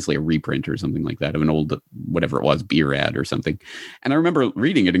poster, obviously a reprint or something like that of an old, whatever it was, beer ad or something. And I remember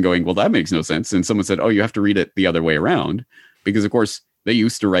reading it and going, well, that makes no sense. And someone said, oh, you have to read it the other way around, because of course they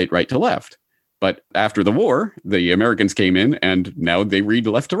used to write right to left. But after the war, the Americans came in and now they read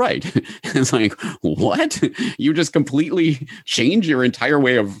left to right. It's like, what? You just completely change your entire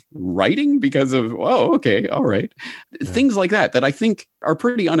way of writing because of, oh, okay, all right. Yeah. Things like that I think are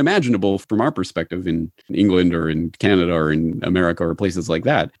pretty unimaginable from our perspective in England or in Canada or in America or places like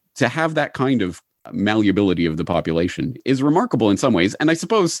that. To have that kind of malleability of the population is remarkable in some ways. And I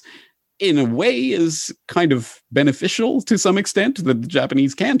suppose in a way is kind of beneficial to some extent, that the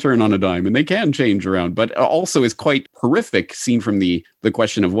Japanese can turn on a dime and they can change around, but also is quite horrific seen from the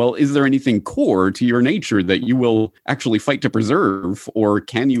question of, well, is there anything core to your nature that you will actually fight to preserve, or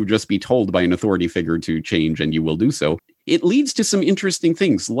can you just be told by an authority figure to change and you will do so? It leads to some interesting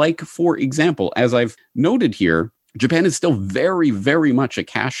things, like, for example, as I've noted here, Japan is still very, very much a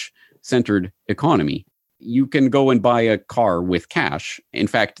cash-centered economy. You can go and buy a car with cash. In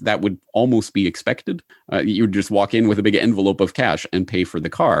fact, that would almost be expected. You would just walk in with a big envelope of cash and pay for the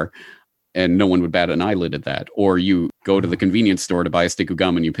car, and no one would bat an eyelid at that. Or you go to the convenience store to buy a stick of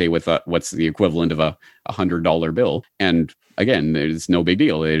gum and you pay with what's the equivalent of a $100 bill. And again, it's no big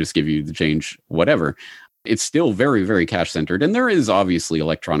deal. They just give you the change, whatever. It's still very, very cash-centered. And there is obviously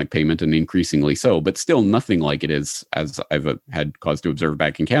electronic payment, and increasingly so, but still nothing like it is, as I've had cause to observe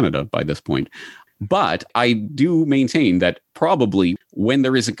back in Canada by this point. But I do maintain that probably when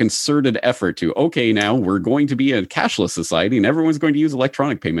there is a concerted effort to, okay, now we're going to be a cashless society and everyone's going to use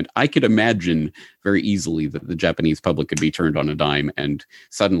electronic payment, I could imagine very easily that the Japanese public could be turned on a dime and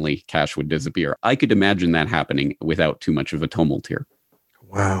suddenly cash would disappear. I could imagine that happening without too much of a tumult here.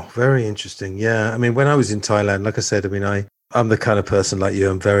 Wow, very interesting. Yeah, I mean, when I was in Thailand, like I said, I'm the kind of person like you.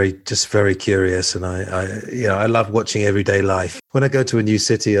 I'm very curious, and I love watching everyday life. When I go to a new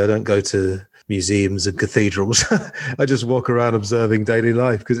city, I don't go to museums and cathedrals. I just walk around observing daily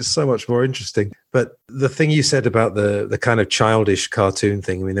life because it's so much more interesting. But the thing you said about the kind of childish cartoon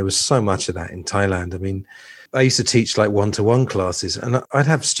thing, I mean, there was so much of that in Thailand. I mean, I used to teach like one-to-one classes, and I'd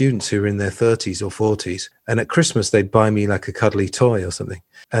have students who were in their 30s or 40s, and at Christmas they'd buy me like a cuddly toy or something,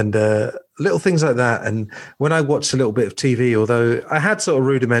 and little things like that. And when I watched a little bit of TV, although I had sort of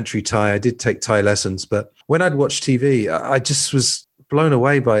rudimentary Thai, I did take Thai lessons, but when I'd watch TV, I just was blown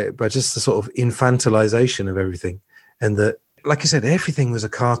away by just the sort of infantilization of everything, and that, like I said, everything was a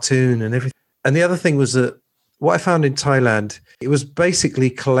cartoon and everything. And the other thing was that what I found in Thailand, it was basically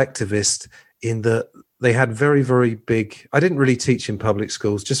collectivist in that they had very, very big. I didn't really teach in public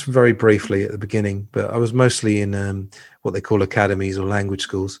schools, just very briefly at the beginning, but I was mostly in what they call academies or language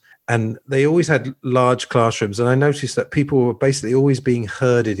schools. And they always had large classrooms. And I noticed that people were basically always being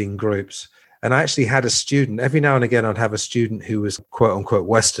herded in groups. And I actually had a student, every now and again, I'd have a student who was quote unquote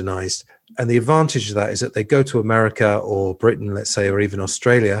westernized. And the advantage of that is that they go to America or Britain, let's say, or even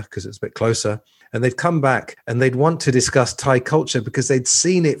Australia, because it's a bit closer. And they'd come back and they'd want to discuss Thai culture because they'd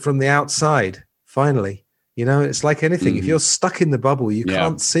seen it from the outside. Finally, it's like anything. If you're stuck in the bubble, you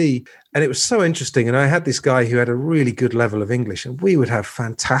can't see. And it was so interesting. And I had this guy who had a really good level of English, and we would have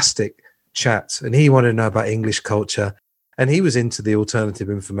fantastic chats. And he wanted to know about English culture. And he was into the alternative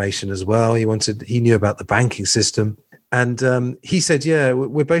information as well. He knew about the banking system. And he said, yeah,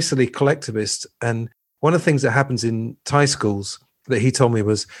 we're basically collectivists. And one of the things that happens in Thai schools that he told me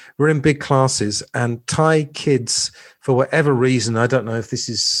was we're in big classes, and Thai kids, for whatever reason, I don't know if this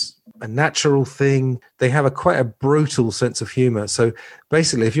is a natural thing, they have quite a brutal sense of humor. So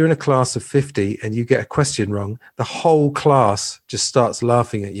basically, if you're in a class of 50 and you get a question wrong, the whole class just starts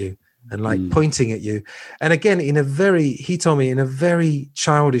laughing at you and like pointing at you. And again, he told me in a very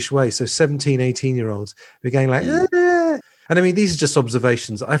childish way. So 17, 18-year-olds were going like, ah. And I mean, these are just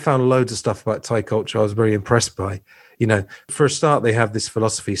observations. I found loads of stuff about Thai culture I was very impressed by. For a start, they have this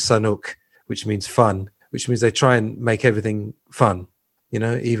philosophy, sanuk, which means fun, which means they try and make everything fun,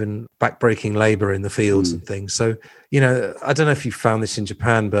 even backbreaking labor in the fields and things. So, I don't know if you found this in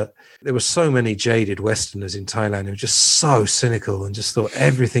Japan, but there were so many jaded Westerners in Thailand who were just so cynical and just thought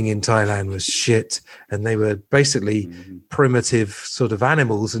everything in Thailand was shit. And they were basically primitive sort of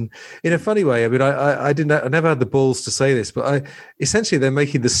animals. And in a funny way, I mean, I never had the balls to say this, but essentially they're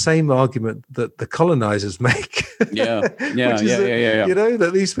making the same argument that the colonizers make. That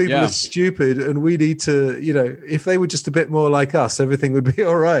these people are stupid and we need to, if they were just a bit more like us, everything would be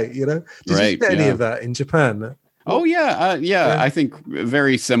all right. Did you get any of that in Japan? Oh yeah. I think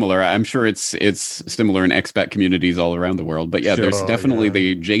very similar. I'm sure it's similar in expat communities all around the world. But there's definitely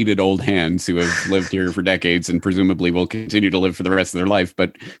the jaded old hands who have lived here for decades and presumably will continue to live for the rest of their life,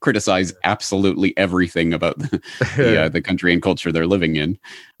 but criticize absolutely everything about the country and culture they're living in.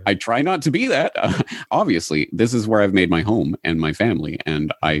 I try not to be that. Obviously, this is where I've made my home and my family,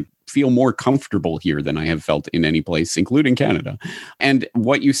 and I feel more comfortable here than I have felt in any place, including Canada. And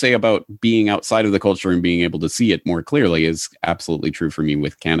what you say about being outside of the culture and being able to see it more clearly is absolutely true for me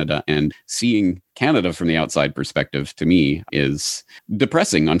with Canada. And seeing Canada from the outside perspective, to me, is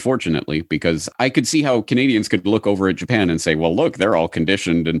depressing, unfortunately, because I could see how Canadians could look over at Japan and say, well, look, they're all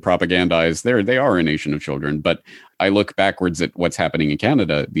conditioned and propagandized. They are a nation of children. But I look backwards at what's happening in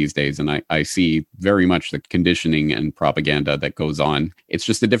Canada these days, and I see very much the conditioning and propaganda that goes on. It's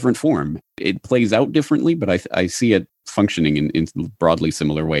just a different form. It plays out differently, but I see it functioning in broadly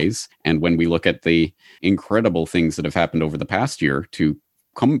similar ways. And when we look at the incredible things that have happened over the past year to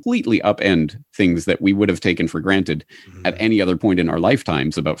completely upend things that we would have taken for granted at any other point in our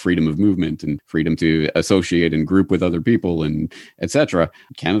lifetimes about freedom of movement and freedom to associate and group with other people and etc.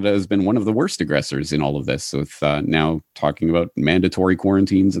 Canada has been one of the worst aggressors in all of this, with now talking about mandatory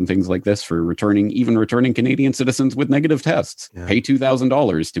quarantines and things like this for returning Canadian citizens with negative tests. Pay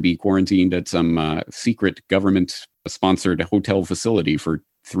 $2,000 to be quarantined at some secret government sponsored hotel facility for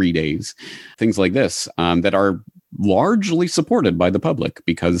 3 days. Things like this that are largely supported by the public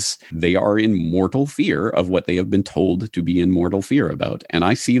because they are in mortal fear of what they have been told to be in mortal fear about. And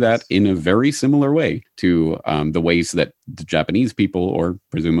I see that in a very similar way to the ways that the Japanese people, or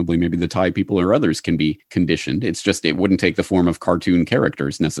presumably maybe the Thai people or others, can be conditioned. It's just it wouldn't take the form of cartoon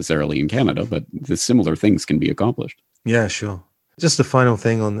characters necessarily in Canada, but the similar things can be accomplished. Yeah, sure. Just a final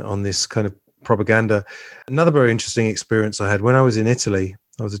thing on this kind of propaganda. Another very interesting experience I had when I was in Italy.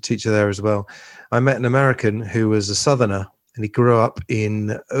 I was a teacher there as well. I met an American who was a Southerner, and he grew up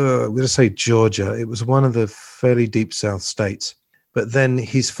in, I'm going to say Georgia. It was one of the fairly deep South states. But then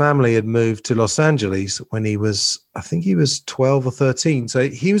his family had moved to Los Angeles when I think he was 12 or 13. So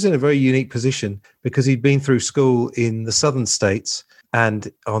he was in a very unique position because he'd been through school in the southern states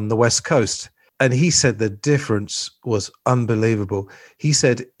and on the West Coast. And he said the difference was unbelievable. He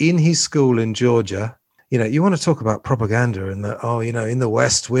said in his school in Georgia, you want to talk about propaganda and that, in the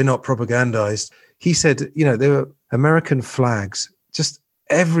West, we're not propagandized. He said, there were American flags just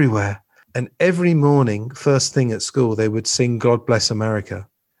everywhere. And every morning, first thing at school, they would sing God Bless America.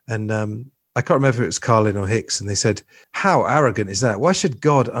 And I can't remember if it was Carlin or Hicks. And they said, how arrogant is that? Why should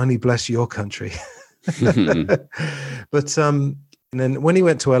God only bless your country? But and then when he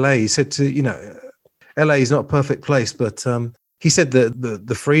went to LA, he said LA is not a perfect place, but he said that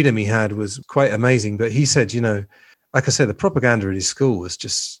the freedom he had was quite amazing. But he said, like I said, the propaganda at his school was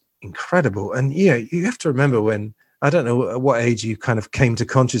just incredible. And you have to remember when, I don't know at what age you kind of came to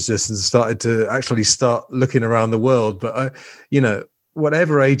consciousness and started to actually start looking around the world. But,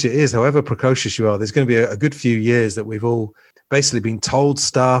 whatever age it is, however precocious you are, there's going to be a good few years that we've all basically been told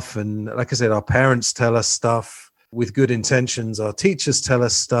stuff. And like I said, our parents tell us stuff with good intentions. Our teachers tell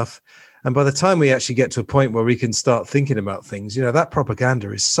us stuff. And by the time we actually get to a point where we can start thinking about things, that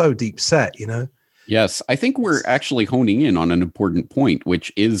propaganda is so deep set, Yes, I think we're actually honing in on an important point,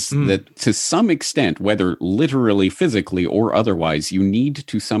 which is that to some extent, whether literally, physically, or otherwise, you need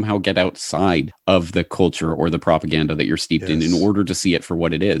to somehow get outside of the culture or the propaganda that you're steeped in order to see it for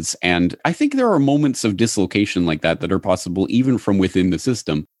what it is. And I think there are moments of dislocation like that are possible even from within the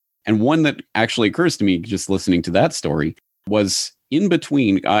system. And one that actually occurs to me just listening to that story was in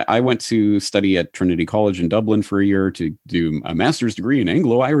between. I went to study at Trinity College in Dublin for a year to do a master's degree in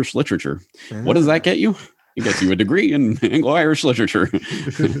Anglo-Irish literature. What does that get you? It gets you a degree in Anglo-Irish literature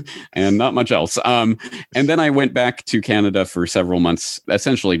and not much else. And then I went back to Canada for several months,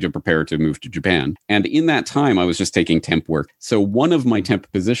 essentially to prepare to move to Japan. And in that time, I was just taking temp work. So one of my temp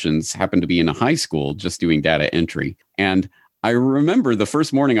positions happened to be in a high school, just doing data entry. And I remember the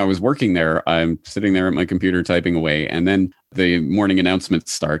first morning I was working there, I'm sitting there at my computer typing away, and then the morning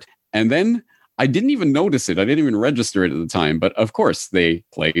announcements start. And then I didn't even notice it. I didn't even register it at the time. But of course, they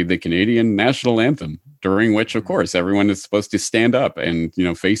played the Canadian national anthem, during which, of course, everyone is supposed to stand up and,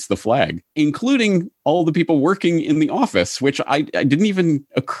 face the flag, including all the people working in the office, which I didn't even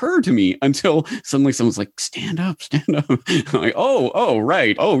occur to me until suddenly someone's like, stand up, stand up. I'm like, oh,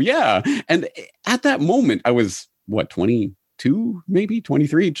 right. Oh, yeah. And at that moment, I was, 22, maybe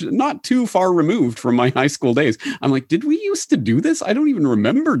 23, not too far removed from my high school days. I'm like, did we used to do this? I don't even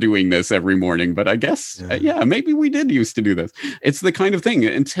remember doing this every morning, but I guess, maybe we did used to do this. It's the kind of thing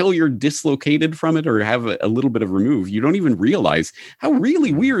until you're dislocated from it or have a little bit of remove, you don't even realize how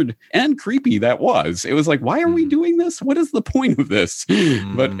really weird and creepy that was. It was like, why are we doing this? What is the point of this?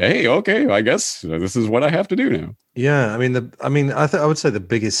 But hey, okay, I guess this is what I have to do now. Yeah, I would say the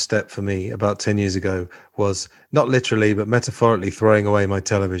biggest step for me about 10 years ago was not literally, but metaphorically throwing away my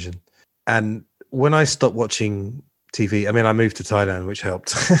television. And when I stopped watching TV, I moved to Thailand, which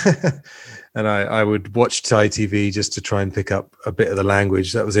helped. And I would watch Thai TV just to try and pick up a bit of the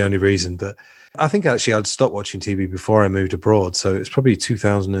language. That was the only reason. But I think actually I'd stopped watching TV before I moved abroad. So it's probably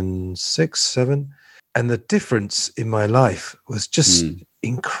 2006, 7. And the difference in my life was just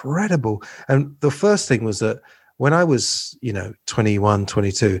incredible. And the first thing was that when I was, 21,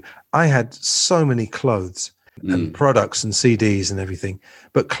 22, I had so many clothes and products and CDs and everything.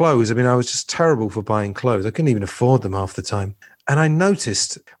 But clothes, I was just terrible for buying clothes. I couldn't even afford them half the time. And I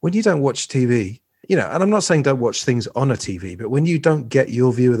noticed when you don't watch TV, and I'm not saying don't watch things on a TV, but when you don't get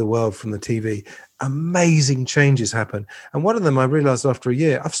your view of the world from the TV, amazing changes happen. And one of them I realized after a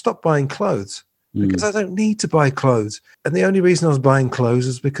year, I've stopped buying clothes because I don't need to buy clothes. And the only reason I was buying clothes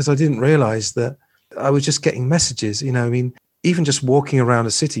is because I didn't realize that I was just getting messages, even just walking around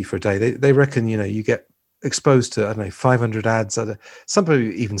a city for a day, they reckon, you get exposed to, 500 ads. Some people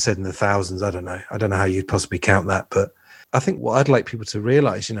even said in the thousands. I don't know how you'd possibly count that. But I think what I'd like people to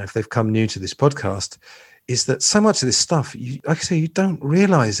realize, if they've come new to this podcast, is that so much of this stuff, like I say, you don't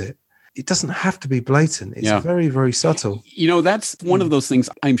realize it. It doesn't have to be blatant. It's very, very subtle. That's one of those things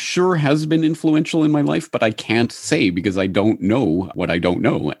I'm sure has been influential in my life, but I can't say because I don't know what I don't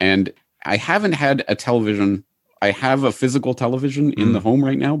know. And I haven't had a television. I have a physical television in the home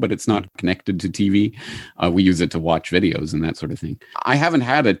right now, but it's not connected to TV. We use it to watch videos and that sort of thing. I haven't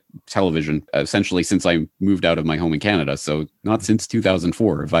had a television essentially since I moved out of my home in Canada. So not since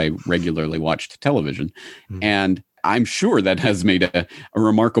 2004 have I regularly watched television. And I'm sure that has made a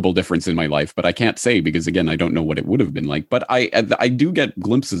remarkable difference in my life, but I can't say because, again, I don't know what it would have been like. But I do get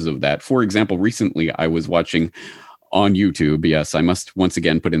glimpses of that. For example, recently I was watching on YouTube. Yes, I must once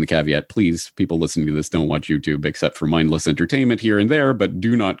again put in the caveat. Please, people listening to this, don't watch YouTube except for mindless entertainment here and there, but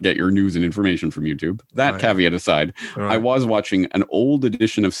do not get your news and information from YouTube. That caveat aside, I was watching an old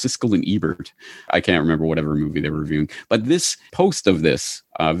edition of Siskel and Ebert. I can't remember whatever movie they were reviewing, but this post of this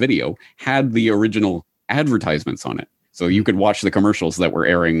video had the original advertisements on it. So you could watch the commercials that were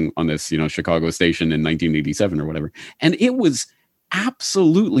airing on this, Chicago station in 1987 or whatever. And it was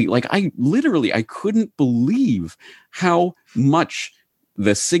absolutely like, I couldn't believe how much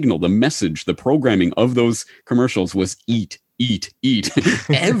the signal, the message, the programming of those commercials was eat.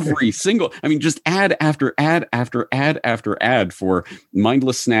 Every single, just ad after ad after ad after ad for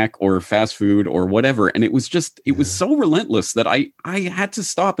mindless snack or fast food or whatever. And it was so relentless that I had to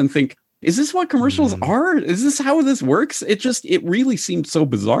stop and think, is this what commercials are? Is this how this works? It really seemed so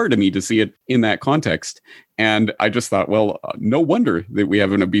bizarre to me to see it in that context. And I just thought, well, no wonder that we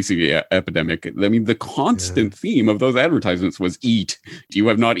have an obesity epidemic. The constant theme of those advertisements was eat. You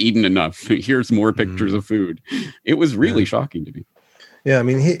have not eaten enough. Here's more pictures of food. It was really shocking to me. Yeah,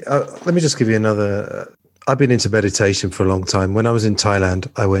 let me just give you another. I've been into meditation for a long time. When I was in Thailand,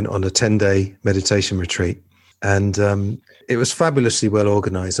 I went on a 10-day meditation retreat. And it was fabulously well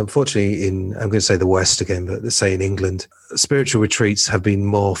organized. Unfortunately, I'm going to say the West again, but let's say in England, spiritual retreats have been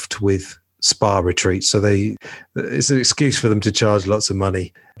morphed with spa retreats. So it's an excuse for them to charge lots of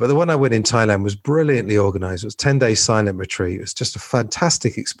money. But the one I went in Thailand was brilliantly organized. It was a 10-day silent retreat. It was just a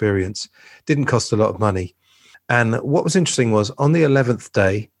fantastic experience. Didn't cost a lot of money. And what was interesting was on the 11th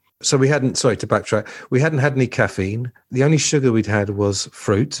day, so we hadn't had any caffeine. The only sugar we'd had was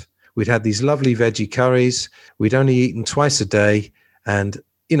fruit. We'd had these lovely veggie curries. We'd only eaten twice a day. And,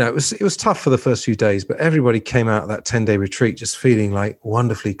 it was tough for the first few days, but everybody came out of that 10-day retreat just feeling like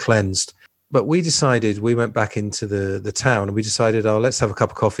wonderfully cleansed. But we went back into the town and we decided, let's have a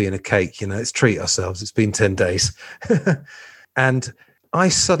cup of coffee and a cake. Let's treat ourselves. It's been 10 days. And I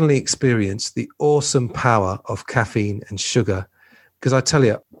suddenly experienced the awesome power of caffeine and sugar. Because I tell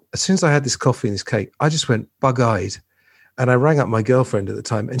you, as soon as I had this coffee and this cake, I just went bug-eyed. And I rang up my girlfriend at the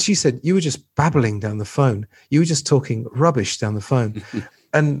time and she said, you were just babbling down the phone. You were just talking rubbish down the phone.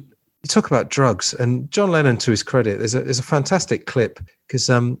 And you talk about drugs. And John Lennon, to his credit, there's a fantastic clip because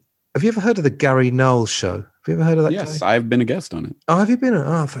have you ever heard of the Gary Knowles show? Have you ever heard of that? Yes, I've been a guest on it. Oh, have you been?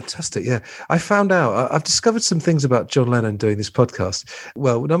 Oh, fantastic. Yeah. I found out, I've discovered some things about John Lennon doing this podcast.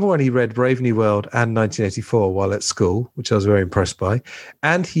 Well, number one, he read Brave New World and 1984 while at school, which I was very impressed by.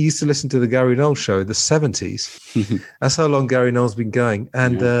 And he used to listen to the Gary Knowles show in the 70s. That's how long Gary Knowles has been going.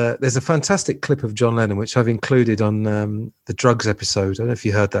 And there's a fantastic clip of John Lennon, which I've included on the drugs episode. I don't know if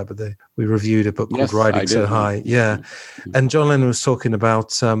you heard that, but we reviewed a book called Riding So High. Yeah. And John Lennon was talking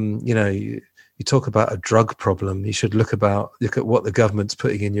about, you talk about a drug problem, you should look at what the government's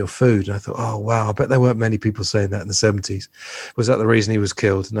putting in your food. And I thought, oh, wow, I bet there weren't many people saying that in the 70s. Was that the reason he was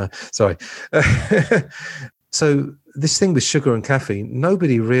killed? No, sorry. So this thing with sugar and caffeine,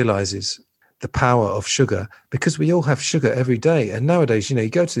 nobody realizes the power of sugar because we all have sugar every day. And nowadays, you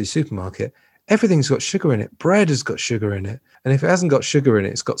go to the supermarket, everything's got sugar in it. Bread has got sugar in it. And if it hasn't got sugar in it,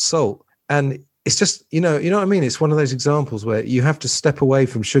 it's got salt. And it's just, you know what I mean? It's one of those examples where you have to step away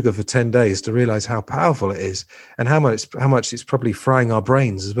from sugar for 10 days to realize how powerful it is and how much it's probably frying our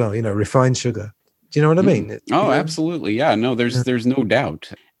brains as well, refined sugar. Do you know what I mean? Absolutely. Yeah, no, there's no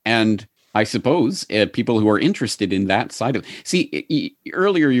doubt. And I suppose people who are interested in that side of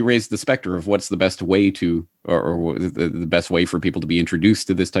earlier you raised the specter of what's the best way to or the best way for people to be introduced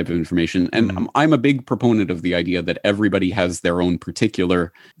to this type of information. And I'm a big proponent of the idea that everybody has their own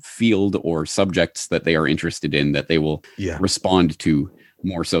particular field or subjects that they are interested in that they will respond to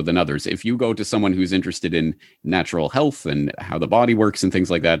more so than others. If you go to someone who's interested in natural health and how the body works and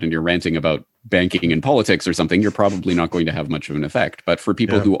things like that, and you're ranting about banking and politics or something, you're probably not going to have much of an effect. But for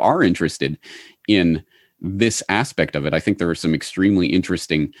people who are interested in this aspect of it, I think there are some extremely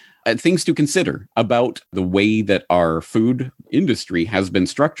interesting things to consider about the way that our food industry has been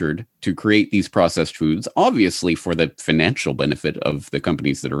structured to create these processed foods, obviously for the financial benefit of the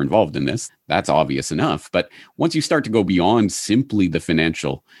companies that are involved in this. That's obvious enough. But once you start to go beyond simply the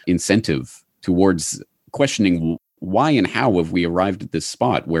financial incentive towards questioning why and how have we arrived at this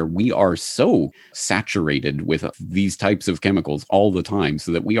spot where we are so saturated with these types of chemicals all the time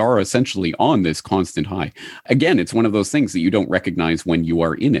so that we are essentially on this constant high. Again, it's one of those things that you don't recognize when you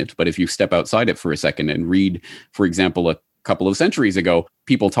are in it. But if you step outside it for a second and read, for example, a couple of centuries ago,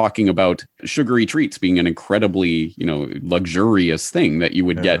 people talking about sugary treats being an incredibly, luxurious thing that you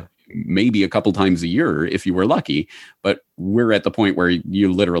would get maybe a couple times a year if you were lucky. But we're at the point where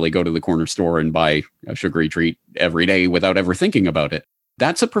you literally go to the corner store and buy a sugary treat every day without ever thinking about it.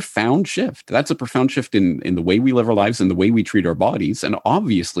 That's a profound shift. That's a profound shift in the way we live our lives and the way we treat our bodies. And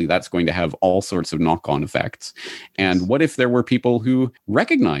obviously, that's going to have all sorts of knock-on effects. And what if there were people who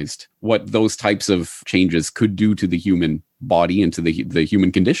recognized what those types of changes could do to the human body and to the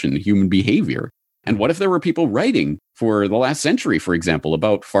human condition, human behavior? And what if there were people writing for the last century, for example,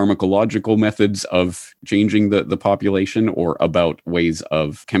 about pharmacological methods of changing the population, or about ways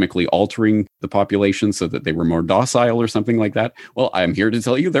of chemically altering the population so that they were more docile or something like that? Well, I'm here to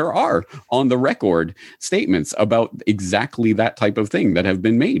tell you there are on the record statements about exactly that type of thing that have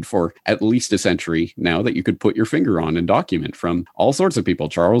been made for at least a century now that you could put your finger on and document, from all sorts of people,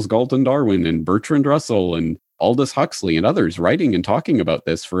 Charles Galton Darwin and Bertrand Russell and Aldous Huxley and others, writing and talking about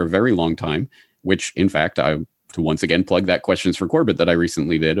this for a very long time. Which, in fact, to once again plug that Questions for Corbett that I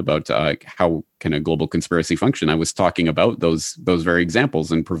recently did about how can a global conspiracy function, I was talking about those very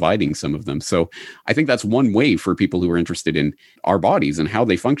examples and providing some of them. So I think that's one way for people who are interested in our bodies and how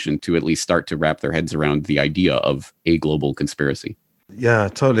they function to at least start to wrap their heads around the idea of a global conspiracy. Yeah, I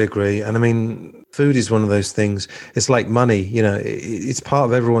totally agree. And I mean, food is one of those things. It's like money, it's part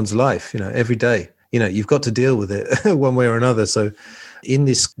of everyone's life, every day. You've got to deal with it one way or another. So in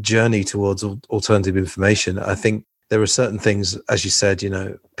this journey towards alternative information, I think there are certain things, as you said,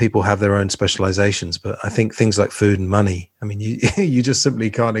 people have their own specializations, but I think things like food and money, I mean, you just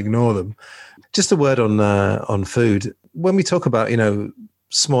simply can't ignore them. Just a word on food. When we talk about,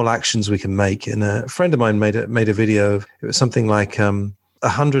 small actions we can make, and a friend of mine made a video, it was something like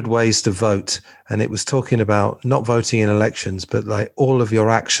 100 ways to vote. And it was talking about not voting in elections, but like all of your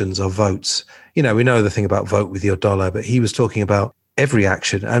actions are votes. We know the thing about vote with your dollar, but he was talking about every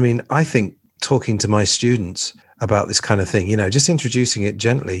action. I mean, I think talking to my students about this kind of thing, just introducing it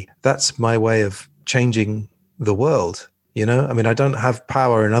gently, that's my way of changing the world. I mean, I don't have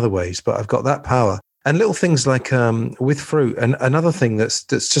power in other ways, but I've got that power. And little things like with fruit. And another thing that's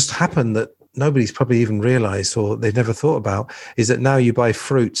just happened that nobody's probably even realized or they've never thought about is that now you buy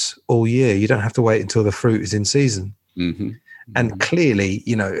fruits all year. You don't have to wait until the fruit is in season. Mm-hmm. And clearly,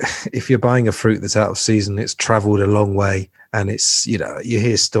 if you're buying a fruit that's out of season, it's traveled a long way. And it's, you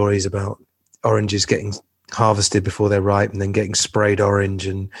hear stories about oranges getting harvested before they're ripe and then getting sprayed orange.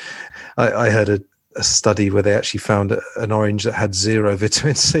 And I heard a study where they actually found an orange that had 0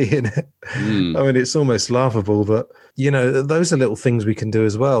 vitamin C in it. I mean, it's almost laughable, but, those are little things we can do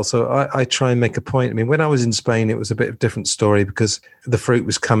as well. So I try and make a point. I mean, when I was in Spain, it was a bit of a different story because the fruit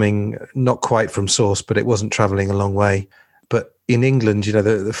was coming not quite from source, but it wasn't traveling a long way. But in England,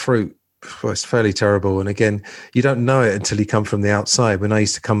 the fruit, well, it's fairly terrible. And again, you don't know it until you come from the outside. When I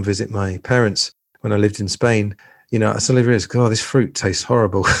used to come visit my parents when I lived in Spain, I suddenly realized, this fruit tastes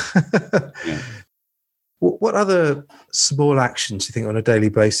horrible. Yeah. What other small actions do you think on a daily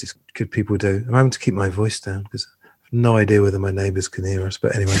basis could people do? I'm having to keep my voice down because I have no idea whether my neighbours can hear us.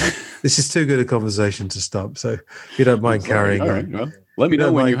 But anyway, this is too good a conversation to stop. So if you don't mind carrying on. Right, well, let me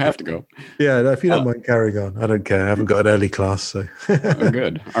know when you have to go. Yeah, no, if you don't mind carrying on, I don't care. I haven't got an early class, so. Oh,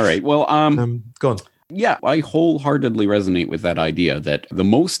 good. All right. Well, go on. Yeah, I wholeheartedly resonate with that idea that the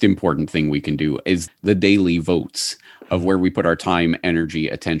most important thing we can do is the daily votes of where we put our time, energy,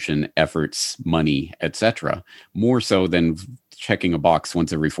 attention, efforts, money, etc. More so than checking a box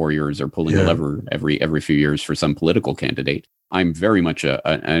once every 4 years or pulling a lever every few years for some political candidate. I'm very much an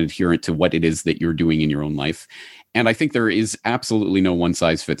adherent to what it is that you're doing in your own life. And I think there is absolutely no one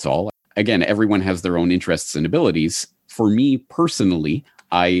size fits all. Again, everyone has their own interests and abilities. For me personally,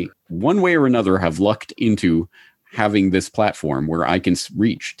 I, one way or another, have lucked into having this platform where I can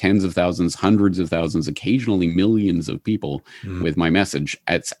reach tens of thousands, hundreds of thousands, occasionally millions of people with my message.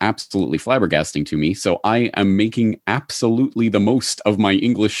 It's absolutely flabbergasting to me. So I am making absolutely the most of my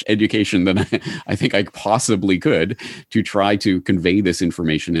English education that I think I possibly could to try to convey this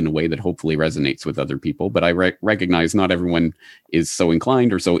information in a way that hopefully resonates with other people. But I recognize not everyone is so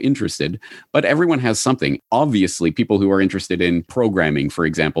inclined or so interested, but everyone has something. Obviously, people who are interested in programming, for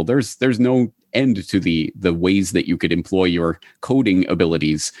example, there's no end to the ways that you could employ your coding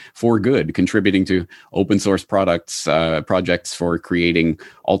abilities for good, contributing to open source projects for creating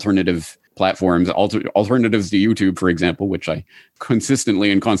alternative platforms, alternatives to YouTube, for example, which I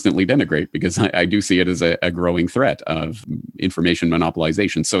consistently and constantly denigrate because I do see it as a growing threat of information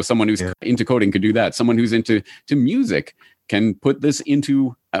monopolization. So someone who's into coding could do that. Someone who's into music can put this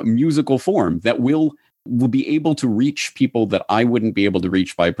into a musical form that will be able to reach people that I wouldn't be able to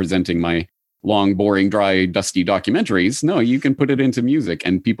reach by presenting my long, boring, dry, dusty documentaries. No, you can put it into music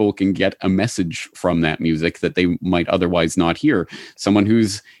and people can get a message from that music that they might otherwise not hear. Someone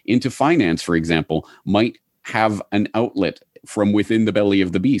who's into finance, for example, might have an outlet from within the belly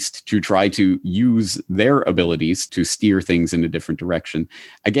of the beast to try to use their abilities to steer things in a different direction.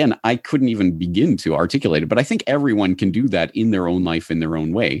 Again, I couldn't even begin to articulate it, but I think everyone can do that in their own life, in their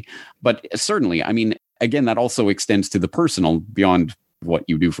own way. But certainly, I mean, again, that also extends to the personal beyond what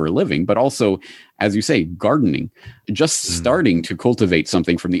you do for a living, but also, as you say, gardening. Just starting to cultivate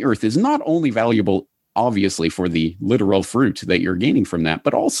something from the earth is not only valuable obviously for the literal fruit that you're gaining from that,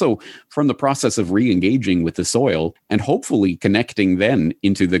 but also from the process of re-engaging with the soil and hopefully connecting then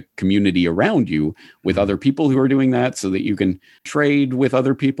into the community around you with other people who are doing that, so that you can trade with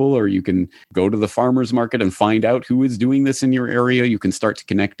other people, or you can go to the farmer's market and find out who is doing this in your area. You can start to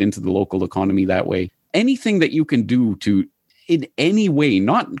connect into the local economy that way. Anything that you can do to, in any way,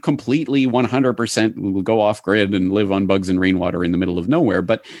 not completely 100% go off grid and live on bugs and rainwater in the middle of nowhere,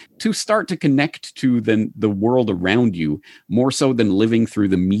 but to start to connect to the world around you more so than living through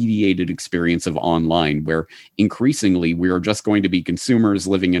the mediated experience of online, where increasingly we are just going to be consumers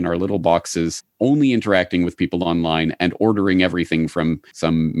living in our little boxes, only interacting with people online and ordering everything from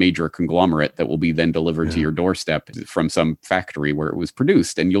some major conglomerate that will be then delivered to your doorstep from some factory where it was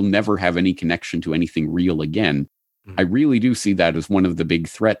produced, and you'll never have any connection to anything real again. I really do see that as one of the big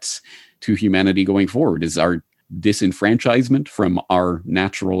threats to humanity going forward, is our disenfranchisement from our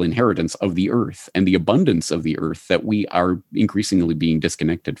natural inheritance of the earth and the abundance of the earth that we are increasingly being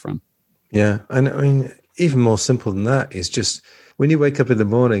disconnected from. Yeah. And I mean, even more simple than that is just when you wake up in the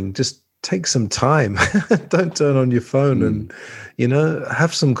morning, just take some time. Don't turn on your phone and,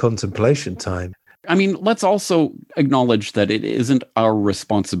 have some contemplation time. I mean, let's also acknowledge that it isn't our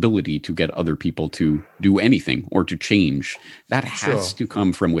responsibility to get other people to do anything or to change. That has to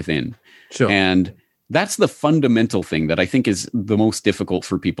come from within. Sure. And that's the fundamental thing that I think is the most difficult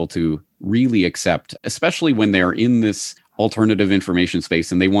for people to really accept, especially when they're in this alternative information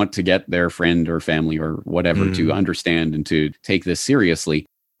space and they want to get their friend or family or whatever to understand and to take this seriously.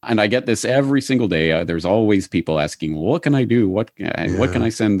 And I get this every single day. There's always people asking, well, what can I do? What can I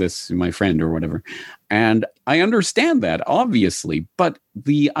send this to my friend or whatever? And I understand that, obviously. But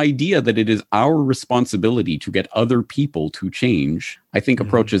the idea that it is our responsibility to get other people to change, I think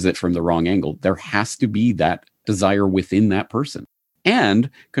approaches it from the wrong angle. There has to be that desire within that person. And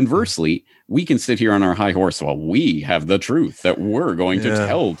conversely, we can sit here on our high horse while we have the truth that we're going to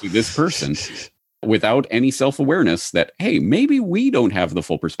tell to this person, without any self-awareness that, hey, maybe we don't have the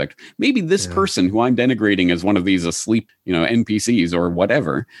full perspective. Maybe this person who I'm denigrating as one of these asleep, NPCs or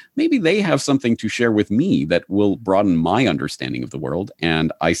whatever, maybe they have something to share with me that will broaden my understanding of the world.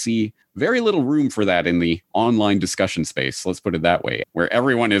 And I see very little room for that in the online discussion space. Let's put it that way, where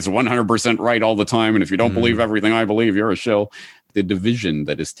everyone is 100% right all the time. And if you don't believe everything I believe, you're a shill. The division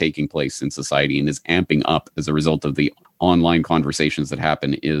that is taking place in society and is amping up as a result of the online conversations that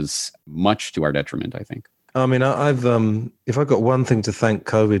happen is much to our detriment, I think. I mean, I've if I've got one thing to thank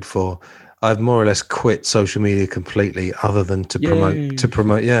COVID for, I've more or less quit social media completely, other than to promote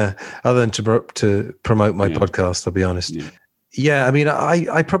my podcast, I'll be honest. Yeah, I mean,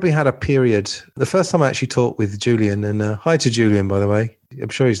 I probably had a period. The first time I actually talked with Julian, and hi to Julian, by the way. I'm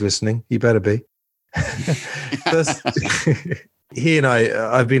sure he's listening. You better be. He and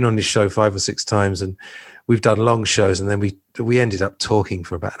I've been on his show 5 or 6 times, and we've done long shows, and then we ended up talking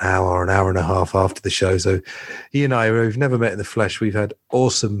for about an hour and a half after the show. So he and I, we've never met in the flesh. We've had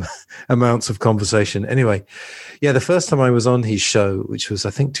awesome amounts of conversation. Anyway, yeah, the first time I was on his show, which was,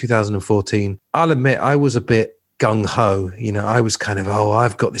 I think, 2014, I'll admit I was a bit gung-ho. I was kind of,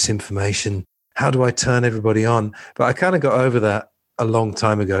 I've got this information. How do I turn everybody on? But I kind of got over that a long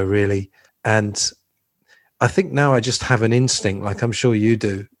time ago, really. And I think now I just have an instinct, like I'm sure you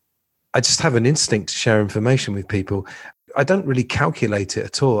do. I just have an instinct to share information with people. I don't really calculate it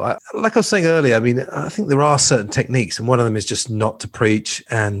at all. Like I was saying earlier, I mean, I think there are certain techniques, and one of them is just not to preach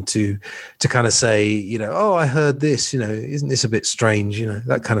and to kind of say, I heard this, isn't this a bit strange,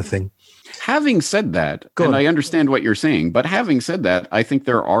 that kind of thing. Having said that, and I understand what you're saying, but having said that, I think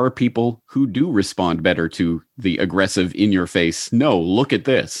there are people who do respond better to the aggressive in your face. No, look at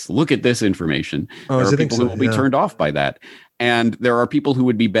this information. There are people who will be turned off by that. And there are people who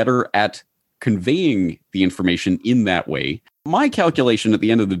would be better at conveying the information in that way. My calculation at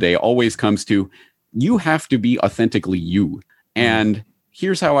the end of the day always comes to, you have to be authentically you. And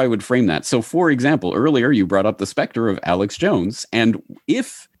here's how I would frame that. So, for example, earlier you brought up the specter of Alex Jones. And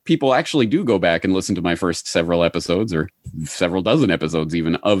if people actually do go back and listen to my first several episodes or several dozen episodes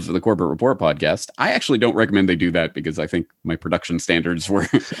even of the Corbett Report podcast, I actually don't recommend they do that because I think my production standards were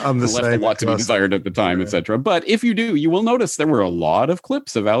left a lot to be desired at the time, etc. But if you do, you will notice there were a lot of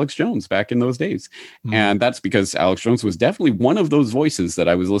clips of Alex Jones back in those days. And that's because Alex Jones was definitely one of those voices that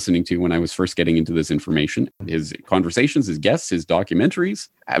I was listening to when I was first getting into this information. His conversations, his guests, his documentaries,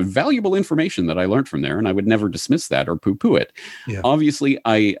 valuable information that I learned from there, and I would never dismiss that or poo-poo it. Yeah. Obviously,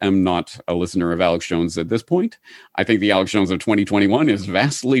 I am not a listener of Alex Jones at this point. I think the Alex Jones of 2021 is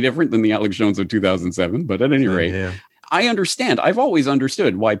vastly different than the Alex Jones of 2007, but at any rate, I understand. I've always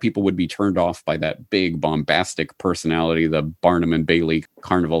understood why people would be turned off by that big bombastic personality, the Barnum and Bailey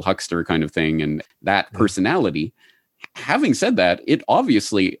carnival huckster kind of thing, and that personality. Having said that, it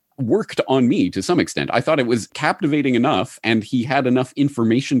obviously worked on me to some extent. I thought it was captivating enough, and he had enough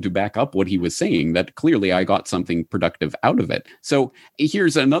information to back up what he was saying that clearly I got something productive out of it. So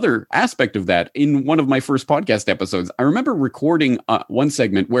here's another aspect of that. In one of my first podcast episodes, I remember recording one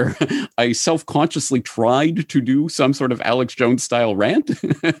segment where I self-consciously tried to do some sort of Alex Jones style rant,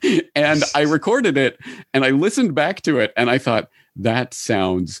 and I recorded it, and I listened back to it, and I thought, that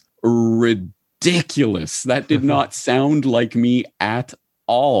sounds ridiculous. That did not sound like me at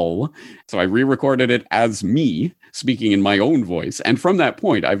all. So I re-recorded it as me speaking in my own voice. And from that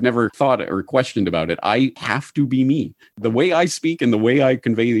point, I've never thought or questioned about it. I have to be me. The way I speak and the way I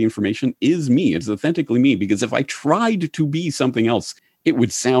convey the information is me. It's authentically me, because if I tried to be something else, it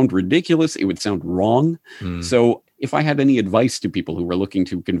would sound ridiculous. It would sound wrong. So if I had any advice to people who were looking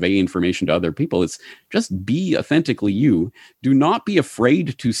to convey information to other people, it's just be authentically you. Do not be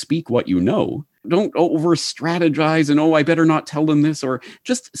afraid to speak what you know. Don't over strategize and, I better not tell them this, or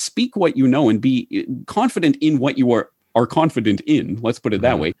just speak what you know and be confident in what you are confident in. Let's put it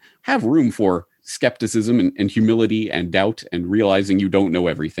that way. Have room for skepticism and humility and doubt and realizing you don't know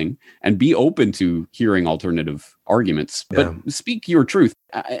everything, and be open to hearing alternative arguments, but speak your truth.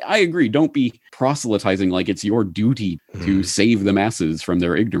 I agree. Don't be proselytizing like it's your duty to save the masses from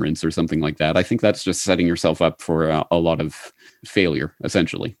their ignorance or something like that. I think that's just setting yourself up for a lot of failure,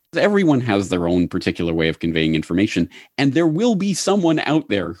 essentially. Everyone has their own particular way of conveying information, and there will be someone out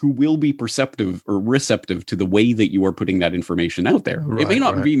there who will be perceptive or receptive to the way that you are putting that information out there. It may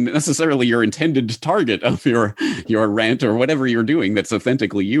not be necessarily your intended target of your rant or whatever you're doing that's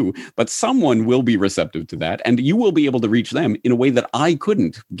authentically you, but someone will be receptive to that, and you will be able to reach them in a way that I couldn't,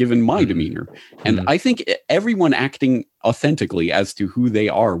 given my demeanor. And I think everyone acting authentically as to who they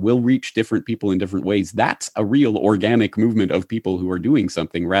are will reach different people in different ways. That's a real organic movement of people who are doing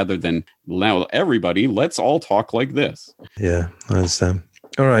something, rather than, now everybody, let's all talk like this. Yeah, I understand.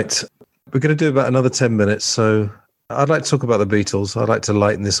 All right. We're going to do about another 10 minutes. So I'd like to talk about the Beatles. I'd like to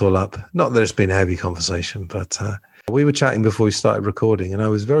lighten this all up. Not that it's been a heavy conversation, but we were chatting before we started recording, and I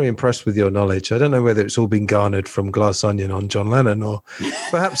was very impressed with your knowledge. I don't know whether it's all been garnered from Glass Onion on John Lennon, or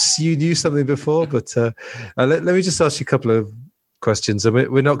perhaps you knew something before, but let me just ask you a couple of questions. I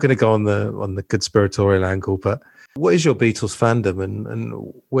mean, we're not going to go on the conspiratorial angle, but what is your Beatles fandom, and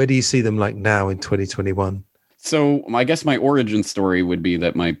where do you see them like now in 2021? So I guess my origin story would be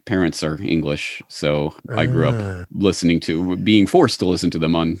that my parents are English. So I grew up being forced to listen to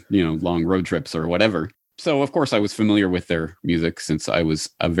them on, long road trips or whatever. So, of course, I was familiar with their music since I was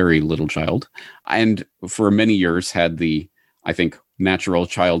a very little child, and for many years had the, I think, natural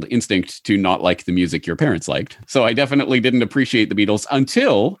child instinct to not like the music your parents liked. So I definitely didn't appreciate the Beatles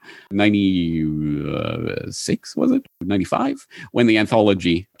until 96, was it? 95, when the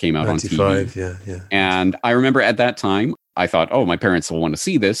anthology came out on TV. Yeah. And I remember at that time, I thought, my parents will want to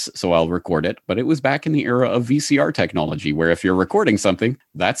see this, so I'll record it. But it was back in the era of VCR technology, where if you're recording something,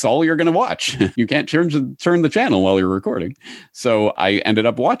 that's all you're going to watch. You can't turn the channel while you're recording. So I ended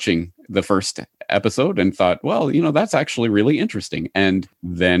up watching the first episode and thought, that's actually really interesting. And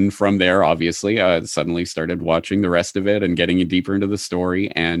then from there, obviously, I suddenly started watching the rest of it and getting deeper into the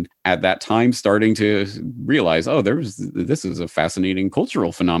story. And at that time, starting to realize, this is a fascinating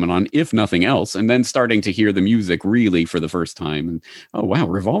cultural phenomenon, if nothing else. And then starting to hear the music really for the first time.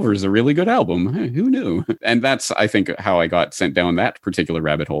 And, Revolver is a really good album. Hey, who knew? And that's, I think, how I got sent down that particular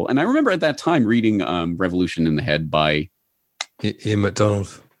rabbit hole. And I remember at that time reading Revolution in the Head by Ian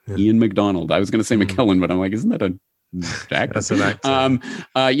MacDonald. Yeah. Ian MacDonald. I was going to say McKellen, but I'm like, isn't that an actor? That's an actor.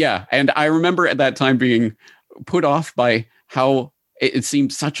 Yeah. And I remember at that time being put off by how it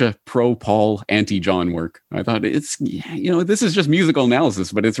seemed such a pro-Paul, anti-John work. I thought this is just musical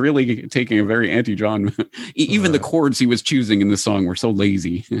analysis, but it's really taking a very anti-John. Even the chords he was choosing in the song were so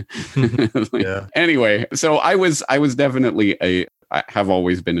lazy. Anyway, so I was definitely I have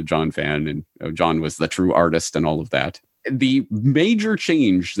always been a John fan, and John was the true artist and all of that. the major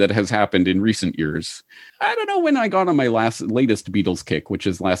change that has happened in recent years, I don't know when I got on my latest Beatles kick, which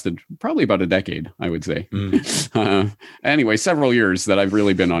has lasted probably about a decade, I would say. Anyway, several years that I've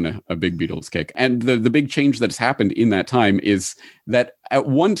really been on a big Beatles kick. And the big change that's happened in that time is that at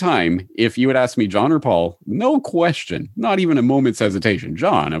one time, if you had asked me, John or Paul, no question, not even a moment's hesitation,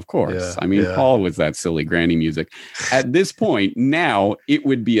 John, of course. Paul was that silly granny music. At this point, now it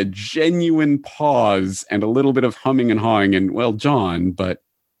would be a genuine pause and a little bit of humming and hawing and, well, John, but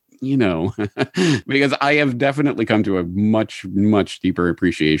because I have definitely come to a much, much deeper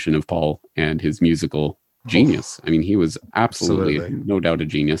appreciation of Paul and his musical genius. I mean, he was absolutely, no doubt, a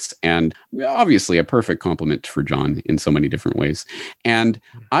genius, and obviously a perfect complement for John in so many different ways. And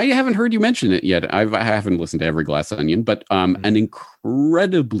I haven't heard you mention it yet. I haven't listened to every Glass Onion, but an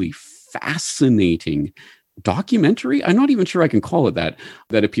incredibly fascinating documentary, I'm not even sure I can call it that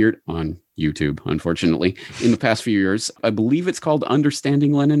appeared on YouTube, unfortunately, in the past few years. I believe it's called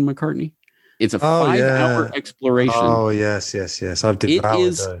Understanding Lennon-McCartney. It's a 5-hour exploration. Oh, yes. I've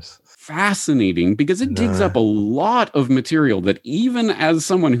devoured those. Fascinating because it digs up a lot of material that even as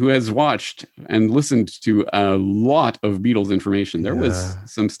someone who has watched and listened to a lot of Beatles information, there was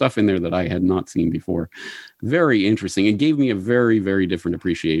some stuff in there that I had not seen before. Very interesting. It gave me a very, very different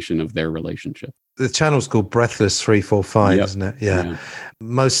appreciation of their relationship. The channel's called Breathless 345, isn't it? Yeah.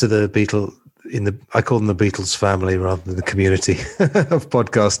 Most of the Beatles I call them the Beatles family rather than the community of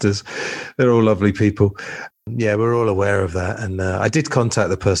podcasters. They're all lovely people. Yeah, we're all aware of that. And I did contact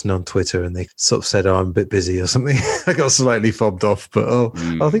the person on Twitter and they sort of said, I'm a bit busy or something. I got slightly fobbed off, but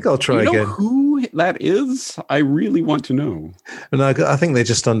I think I'll try again. Who that is? I really want to know. And I think they're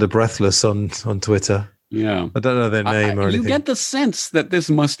just under Breathless on Twitter. Yeah. I don't know their name or anything. You get the sense that this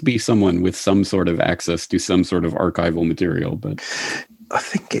must be someone with some sort of access to some sort of archival material, but I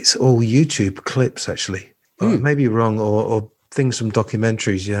think it's all YouTube clips, actually. I may be wrong, or things from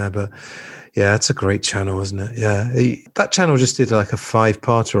documentaries, but yeah, it's a great channel, isn't it? Yeah. That channel just did like a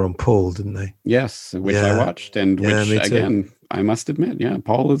 5-parter on Paul, didn't they? Yes, which I watched, and which, again, I must admit,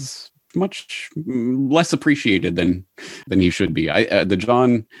 Paul is much less appreciated than he should be. The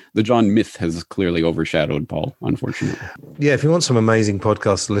John myth has clearly overshadowed Paul, unfortunately. Yeah, if you want some amazing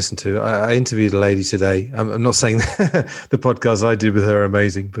podcasts to listen to, I interviewed a lady today. I'm not saying the podcasts I did with her are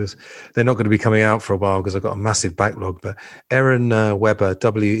amazing, but they're not going to be coming out for a while because I've got a massive backlog. But Erin Weber,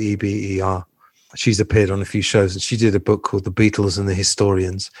 Weber, she's appeared on a few shows, and she did a book called The Beatles and the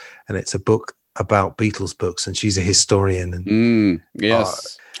Historians, and it's a book about Beatles books, and she's a historian. And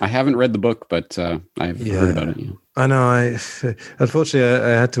yes. I haven't read the book, but I've heard about it. Yeah. I know. Unfortunately, I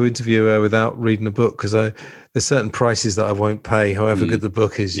had to interview her without reading the book because there's certain prices that I won't pay, however good the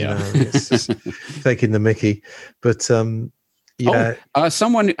book is. You know, it's just taking the mickey. But someone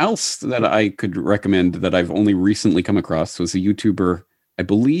else that I could recommend that I've only recently come across was a YouTuber. I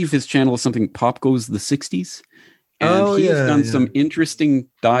believe his channel is something Pop Goes the 60s. And he has done some interesting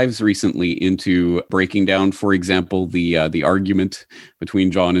dives recently into breaking down, for example, the argument between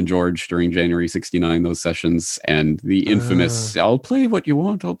John and George during January 69, those sessions, and the infamous, I'll play what you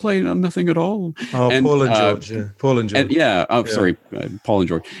want, I'll play nothing at all. Paul and George. Paul and George. Sorry, Paul and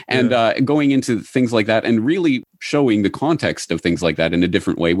George. And going into things like that and really showing the context of things like that in a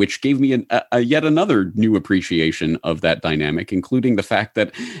different way, which gave me yet another new appreciation of that dynamic, including the fact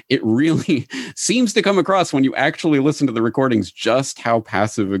that it really seems to come across when you actually listen to the recordings just how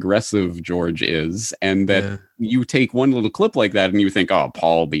passive aggressive George is, and that you take one little clip like that and you think, oh,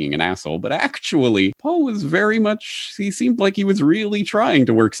 Paul being an asshole, but actually Paul was he seemed like he was really trying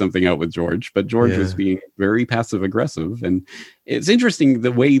to work something out with George, but George was being very passive aggressive. And it's interesting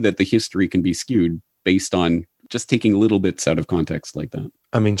the way that the history can be skewed based on just taking little bits out of context like that.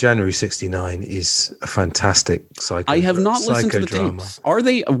 I mean, January 69 is a fantastic psychodrama. I have not listened to the tapes. Are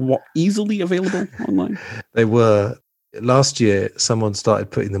they easily available online? They were. Last year, someone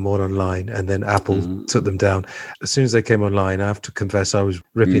started putting them all online, and then Apple took them down. As soon as they came online, I have to confess, I was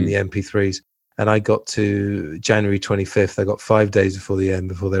ripping the MP3s, and I got to January 25th. I got 5 days before the end,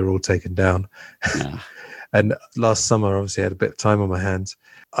 before they were all taken down. And last summer, obviously, I had a bit of time on my hands.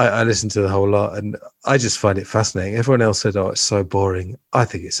 I listened to the whole lot, and I just find it fascinating. Everyone else said, it's so boring. I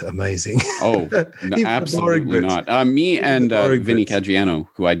think it's amazing. Oh, no, absolutely not. Me and Vinny Caggiano,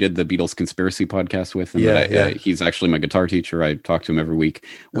 who I did the Beatles Conspiracy podcast with, and he's actually my guitar teacher. I talk to him every week.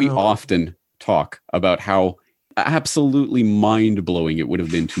 We often talk about how absolutely mind-blowing it would have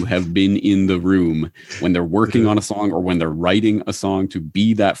been to have been in the room when they're working on a song or when they're writing a song, to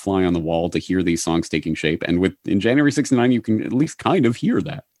be that fly on the wall, to hear these songs taking shape. And in January 69, you can at least kind of hear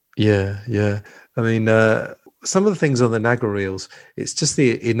that. Yeah. I mean, some of the things on the Nagra reels, it's just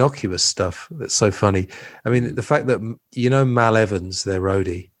the innocuous stuff that's so funny. I mean, the fact that, Mal Evans, their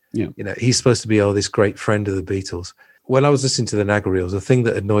roadie, he's supposed to be, this great friend of the Beatles. When I was listening to the Nagra reels, the thing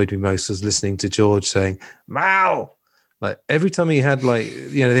that annoyed me most was listening to George saying, Mal! Like every time he had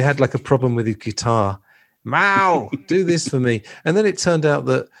they had like a problem with his guitar, Mal, do this for me. And then it turned out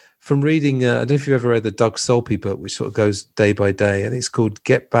that from reading, I don't know if you've ever read the Doug Sulpy book, which sort of goes day by day, and it's called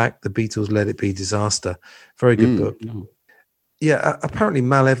Get Back, The Beatles, Let It Be Disaster. Very good book. No. Yeah, apparently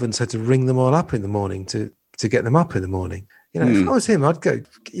Mal Evans had to ring them all up in the morning to get them up in the morning. If I was him, I'd go,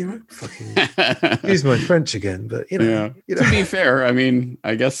 fucking use my French again. But, To be fair, I mean,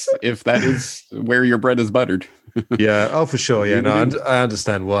 I guess if that is where your bread is buttered. Yeah. Oh, for sure. Yeah. No, I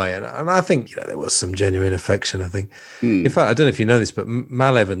understand why. And I think, there was some genuine affection, I think. In fact, I don't know if you know this, but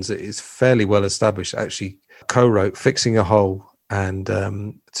Mal Evans is fairly well established, actually co-wrote Fixing a Hole and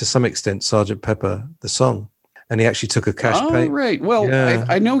to some extent, Sgt. Pepper, the song. And he actually took a cash pay. Oh, right. Well, yeah.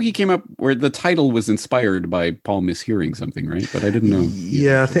 I know he came up where the title was inspired by Paul mishearing something, right? But I didn't know.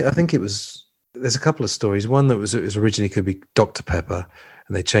 Yeah, I think it was. There's a couple of stories. One that was originally could be Dr. Pepper,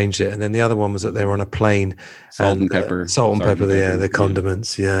 and they changed it. And then the other one was that they were on a plane. Salt and pepper. The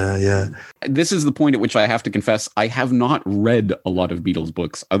condiments. Yeah. This is the point at which I have to confess I have not read a lot of Beatles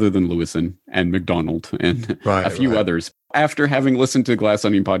books other than Lewison and MacDonald and a few others. After having listened to Glass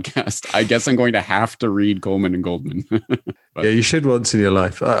Onion podcast, I guess I'm going to have to read Coleman and Goldman. Yeah, you should once in your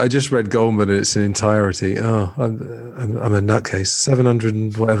life. I just read Goldman in its entirety. Oh, I'm a nutcase. 700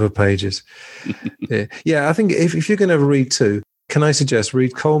 and whatever pages. Yeah, I think if you're going to read two, can I suggest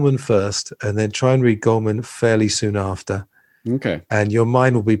read Coleman first and then try and read Goldman fairly soon after? Okay. And your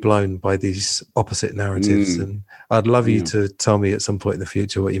mind will be blown by these opposite narratives. And I'd love you to tell me at some point in the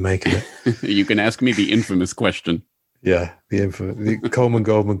future what you make of it. You can ask me the infamous question. Yeah, the Coleman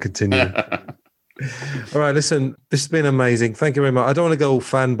Goldman continuum. All right, listen, this has been amazing. Thank you very much. I don't want to go all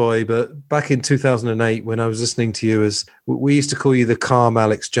fanboy, but back in 2008, when I was listening to you, as we used to call you the calm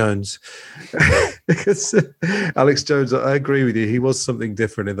Alex Jones, because Alex Jones, I agree with you, he was something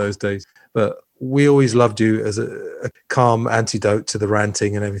different in those days. But we always loved you as a calm antidote to the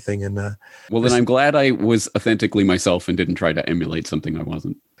ranting and everything. And well, then I'm glad I was authentically myself and didn't try to emulate something I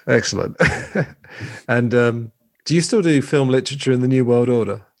wasn't. Excellent. And do you still do film literature in the New World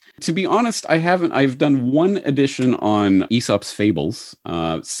Order? To be honest, I haven't. I've done one edition on Aesop's Fables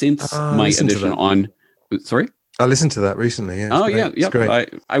since my edition on... Sorry? I listened to that recently. Yeah, oh, great. Yeah.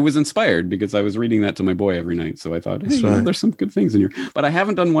 Great. I was inspired because I was reading that to my boy every night. So I thought, hey, there's some good things in here. But I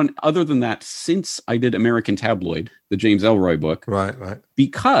haven't done one other than that since I did American Tabloid, the James Ellroy book. Right.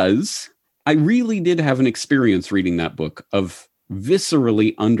 Because I really did have an experience reading that book of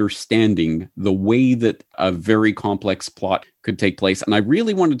viscerally understanding the way that a very complex plot could take place. And I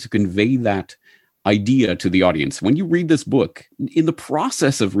really wanted to convey that idea to the audience. When you read this book, in the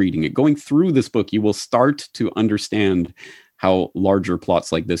process of reading it, going through this book, you will start to understand how larger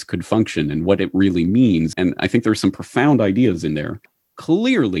plots like this could function and what it really means. And I think there's some profound ideas in there.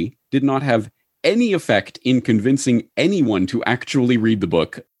 Clearly did not have any effect in convincing anyone to actually read the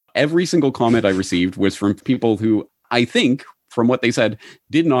book. Every single comment I received was from people who I think, from what they said,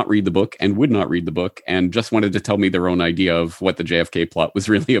 did not read the book and would not read the book and just wanted to tell me their own idea of what the JFK plot was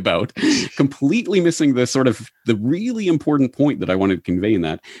really about, completely missing the really important point that I wanted to convey in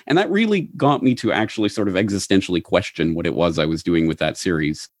that. And that really got me to actually sort of existentially question what it was I was doing with that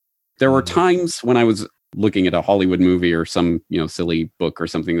series. There were times when I was looking at a Hollywood movie or some, silly book or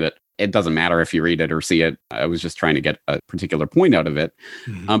something that it doesn't matter if you read it or see it. I was just trying to get a particular point out of it.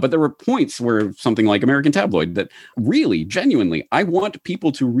 But there were points where something like American Tabloid that really, genuinely, I want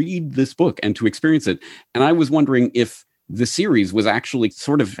people to read this book and to experience it. And I was wondering if the series was actually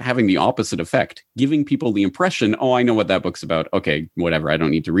sort of having the opposite effect, giving people the impression, oh, I know what that book's about. Okay, whatever. I don't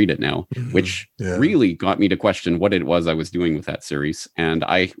need to read it now, which really got me to question what it was I was doing with that series. And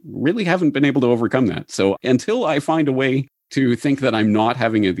I really haven't been able to overcome that. So until I find a way to think that I'm not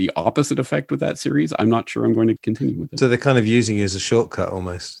having the opposite effect with that series, I'm not sure I'm going to continue with it. So they're kind of using it as a shortcut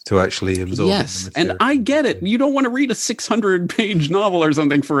almost to actually absorb. Yes, and I get it. You don't want to read a 600-page novel or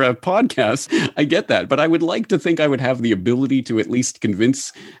something for a podcast. I get that. But I would like to think I would have the ability to at least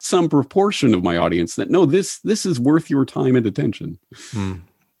convince some proportion of my audience that, no, this is worth your time and attention.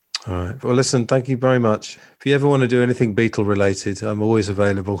 All right. Well, listen, thank you very much. If you ever want to do anything Beatle related, I'm always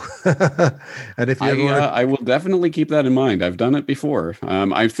available. And if you I will definitely keep that in mind. I've done it before.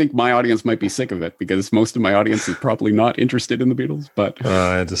 I think my audience might be sick of it because most of my audience is probably not interested in the Beatles. But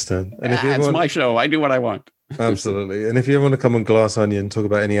I understand. And if it's my show. I do what I want. Absolutely. And if you ever want to come on Glass Onion, talk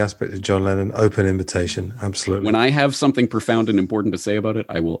about any aspect of John Lennon, open invitation. Absolutely. When I have something profound and important to say about it,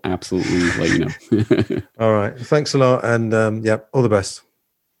 I will absolutely let you know. All right. Thanks a lot. And all the best.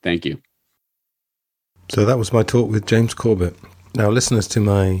 Thank you. So that was my talk with James Corbett. Now, listeners to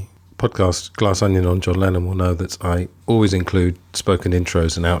my podcast, Glass Onion on John Lennon, will know that I always include spoken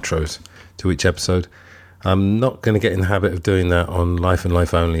intros and outros to each episode. I'm not going to get in the habit of doing that on Life and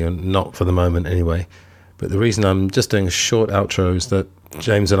Life Only, and not for the moment anyway. But the reason I'm just doing a short outro is that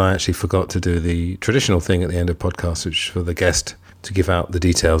James and I actually forgot to do the traditional thing at the end of podcasts, which is for the guest to give out the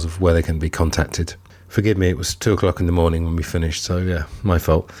details of where they can be contacted. Forgive me, it was 2:00 in the morning when we finished, so yeah, my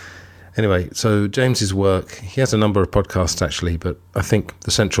fault. Anyway, so James's work, he has a number of podcasts actually, but I think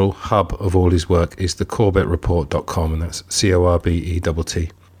the central hub of all his work is the CorbettReport.com, and that's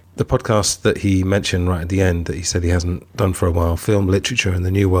CORBETT. The podcast that he mentioned right at the end that he said he hasn't done for a while, Film Literature and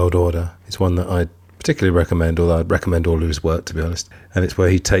the New World Order, is one that I'd particularly recommend, although I'd recommend all of his work, to be honest. And it's where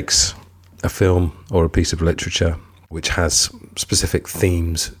he takes a film or a piece of literature which has specific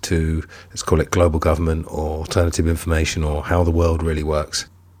themes to, let's call it global government or alternative information or how the world really works.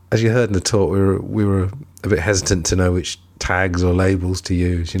 As you heard in the talk, we were a bit hesitant to know which tags or labels to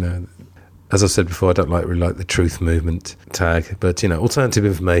use. As I said before, I don't really like the truth movement tag, but alternative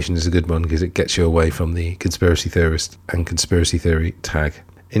information is a good one because it gets you away from the conspiracy theorist and conspiracy theory tag.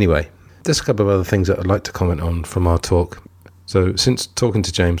 Anyway, there's a couple of other things that I'd like to comment on from our talk. So since talking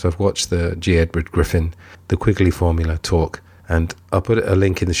to James, I've watched the G. Edward Griffin, The Quigley Formula talk, and I'll put a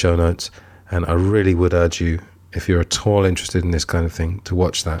link in the show notes, and I really would urge you, if you're at all interested in this kind of thing, to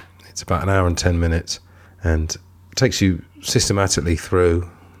watch that. It's about 1 hour and 10 minutes, and it takes you systematically through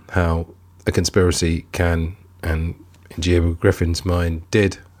how a conspiracy can, and in G. Edward Griffin's mind,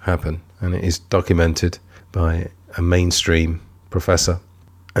 did happen, and it is documented by a mainstream professor.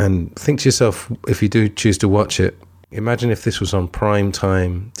 And think to yourself, if you do choose to watch it, imagine if this was on prime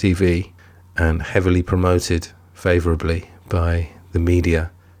time TV and heavily promoted favourably by the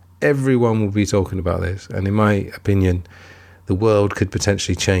media. Everyone will be talking about this, and in my opinion, the world could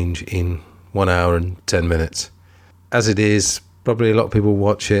potentially change in 1 hour and 10 minutes. As it is, probably a lot of people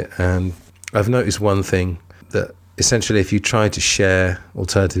watch it, and I've noticed one thing, that essentially if you try to share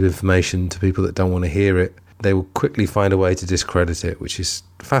alternative information to people that don't want to hear it, they will quickly find a way to discredit it, which is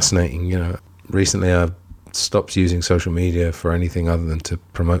fascinating. Recently I've stopped using social media for anything other than to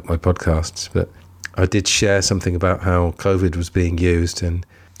promote my podcasts, but I did share something about how COVID was being used, and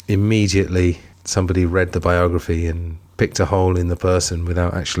immediately somebody read the biography and picked a hole in the person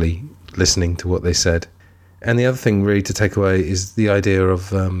without actually listening to what they said. And the other thing really to take away is the idea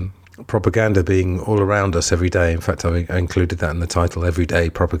of propaganda being all around us every day. In fact, I included that in the title,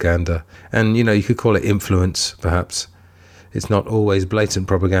 Everyday Propaganda. And, you could call it influence, perhaps. It's not always blatant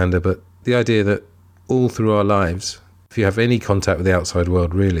propaganda, but the idea that all through our lives, if you have any contact with the outside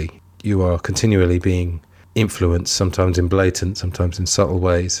world, really, you are continually being influenced, sometimes in blatant, sometimes in subtle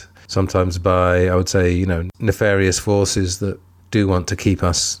ways, sometimes by, I would say, nefarious forces that do want to keep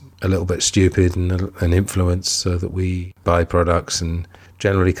us a little bit stupid and influenced so that we buy products and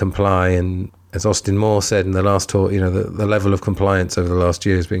generally comply. And as Austin Moore said in the last talk, the level of compliance over the last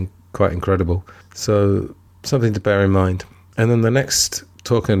year has been quite incredible. So something to bear in mind. And then the next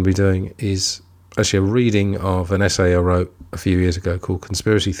talk I'm going to be doing is actually a reading of an essay I wrote a few years ago called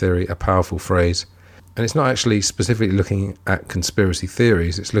Conspiracy Theory, A Powerful Phrase. And it's not actually specifically looking at conspiracy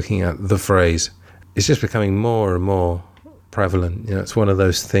theories, it's looking at the phrase. It's just becoming more and more prevalent. It's one of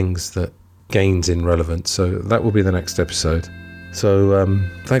those things that gains in relevance. So that will be the next episode. So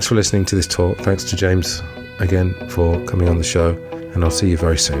thanks for listening to this talk. Thanks to James again for coming on the show, and I'll see you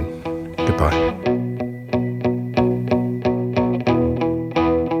very soon. Goodbye.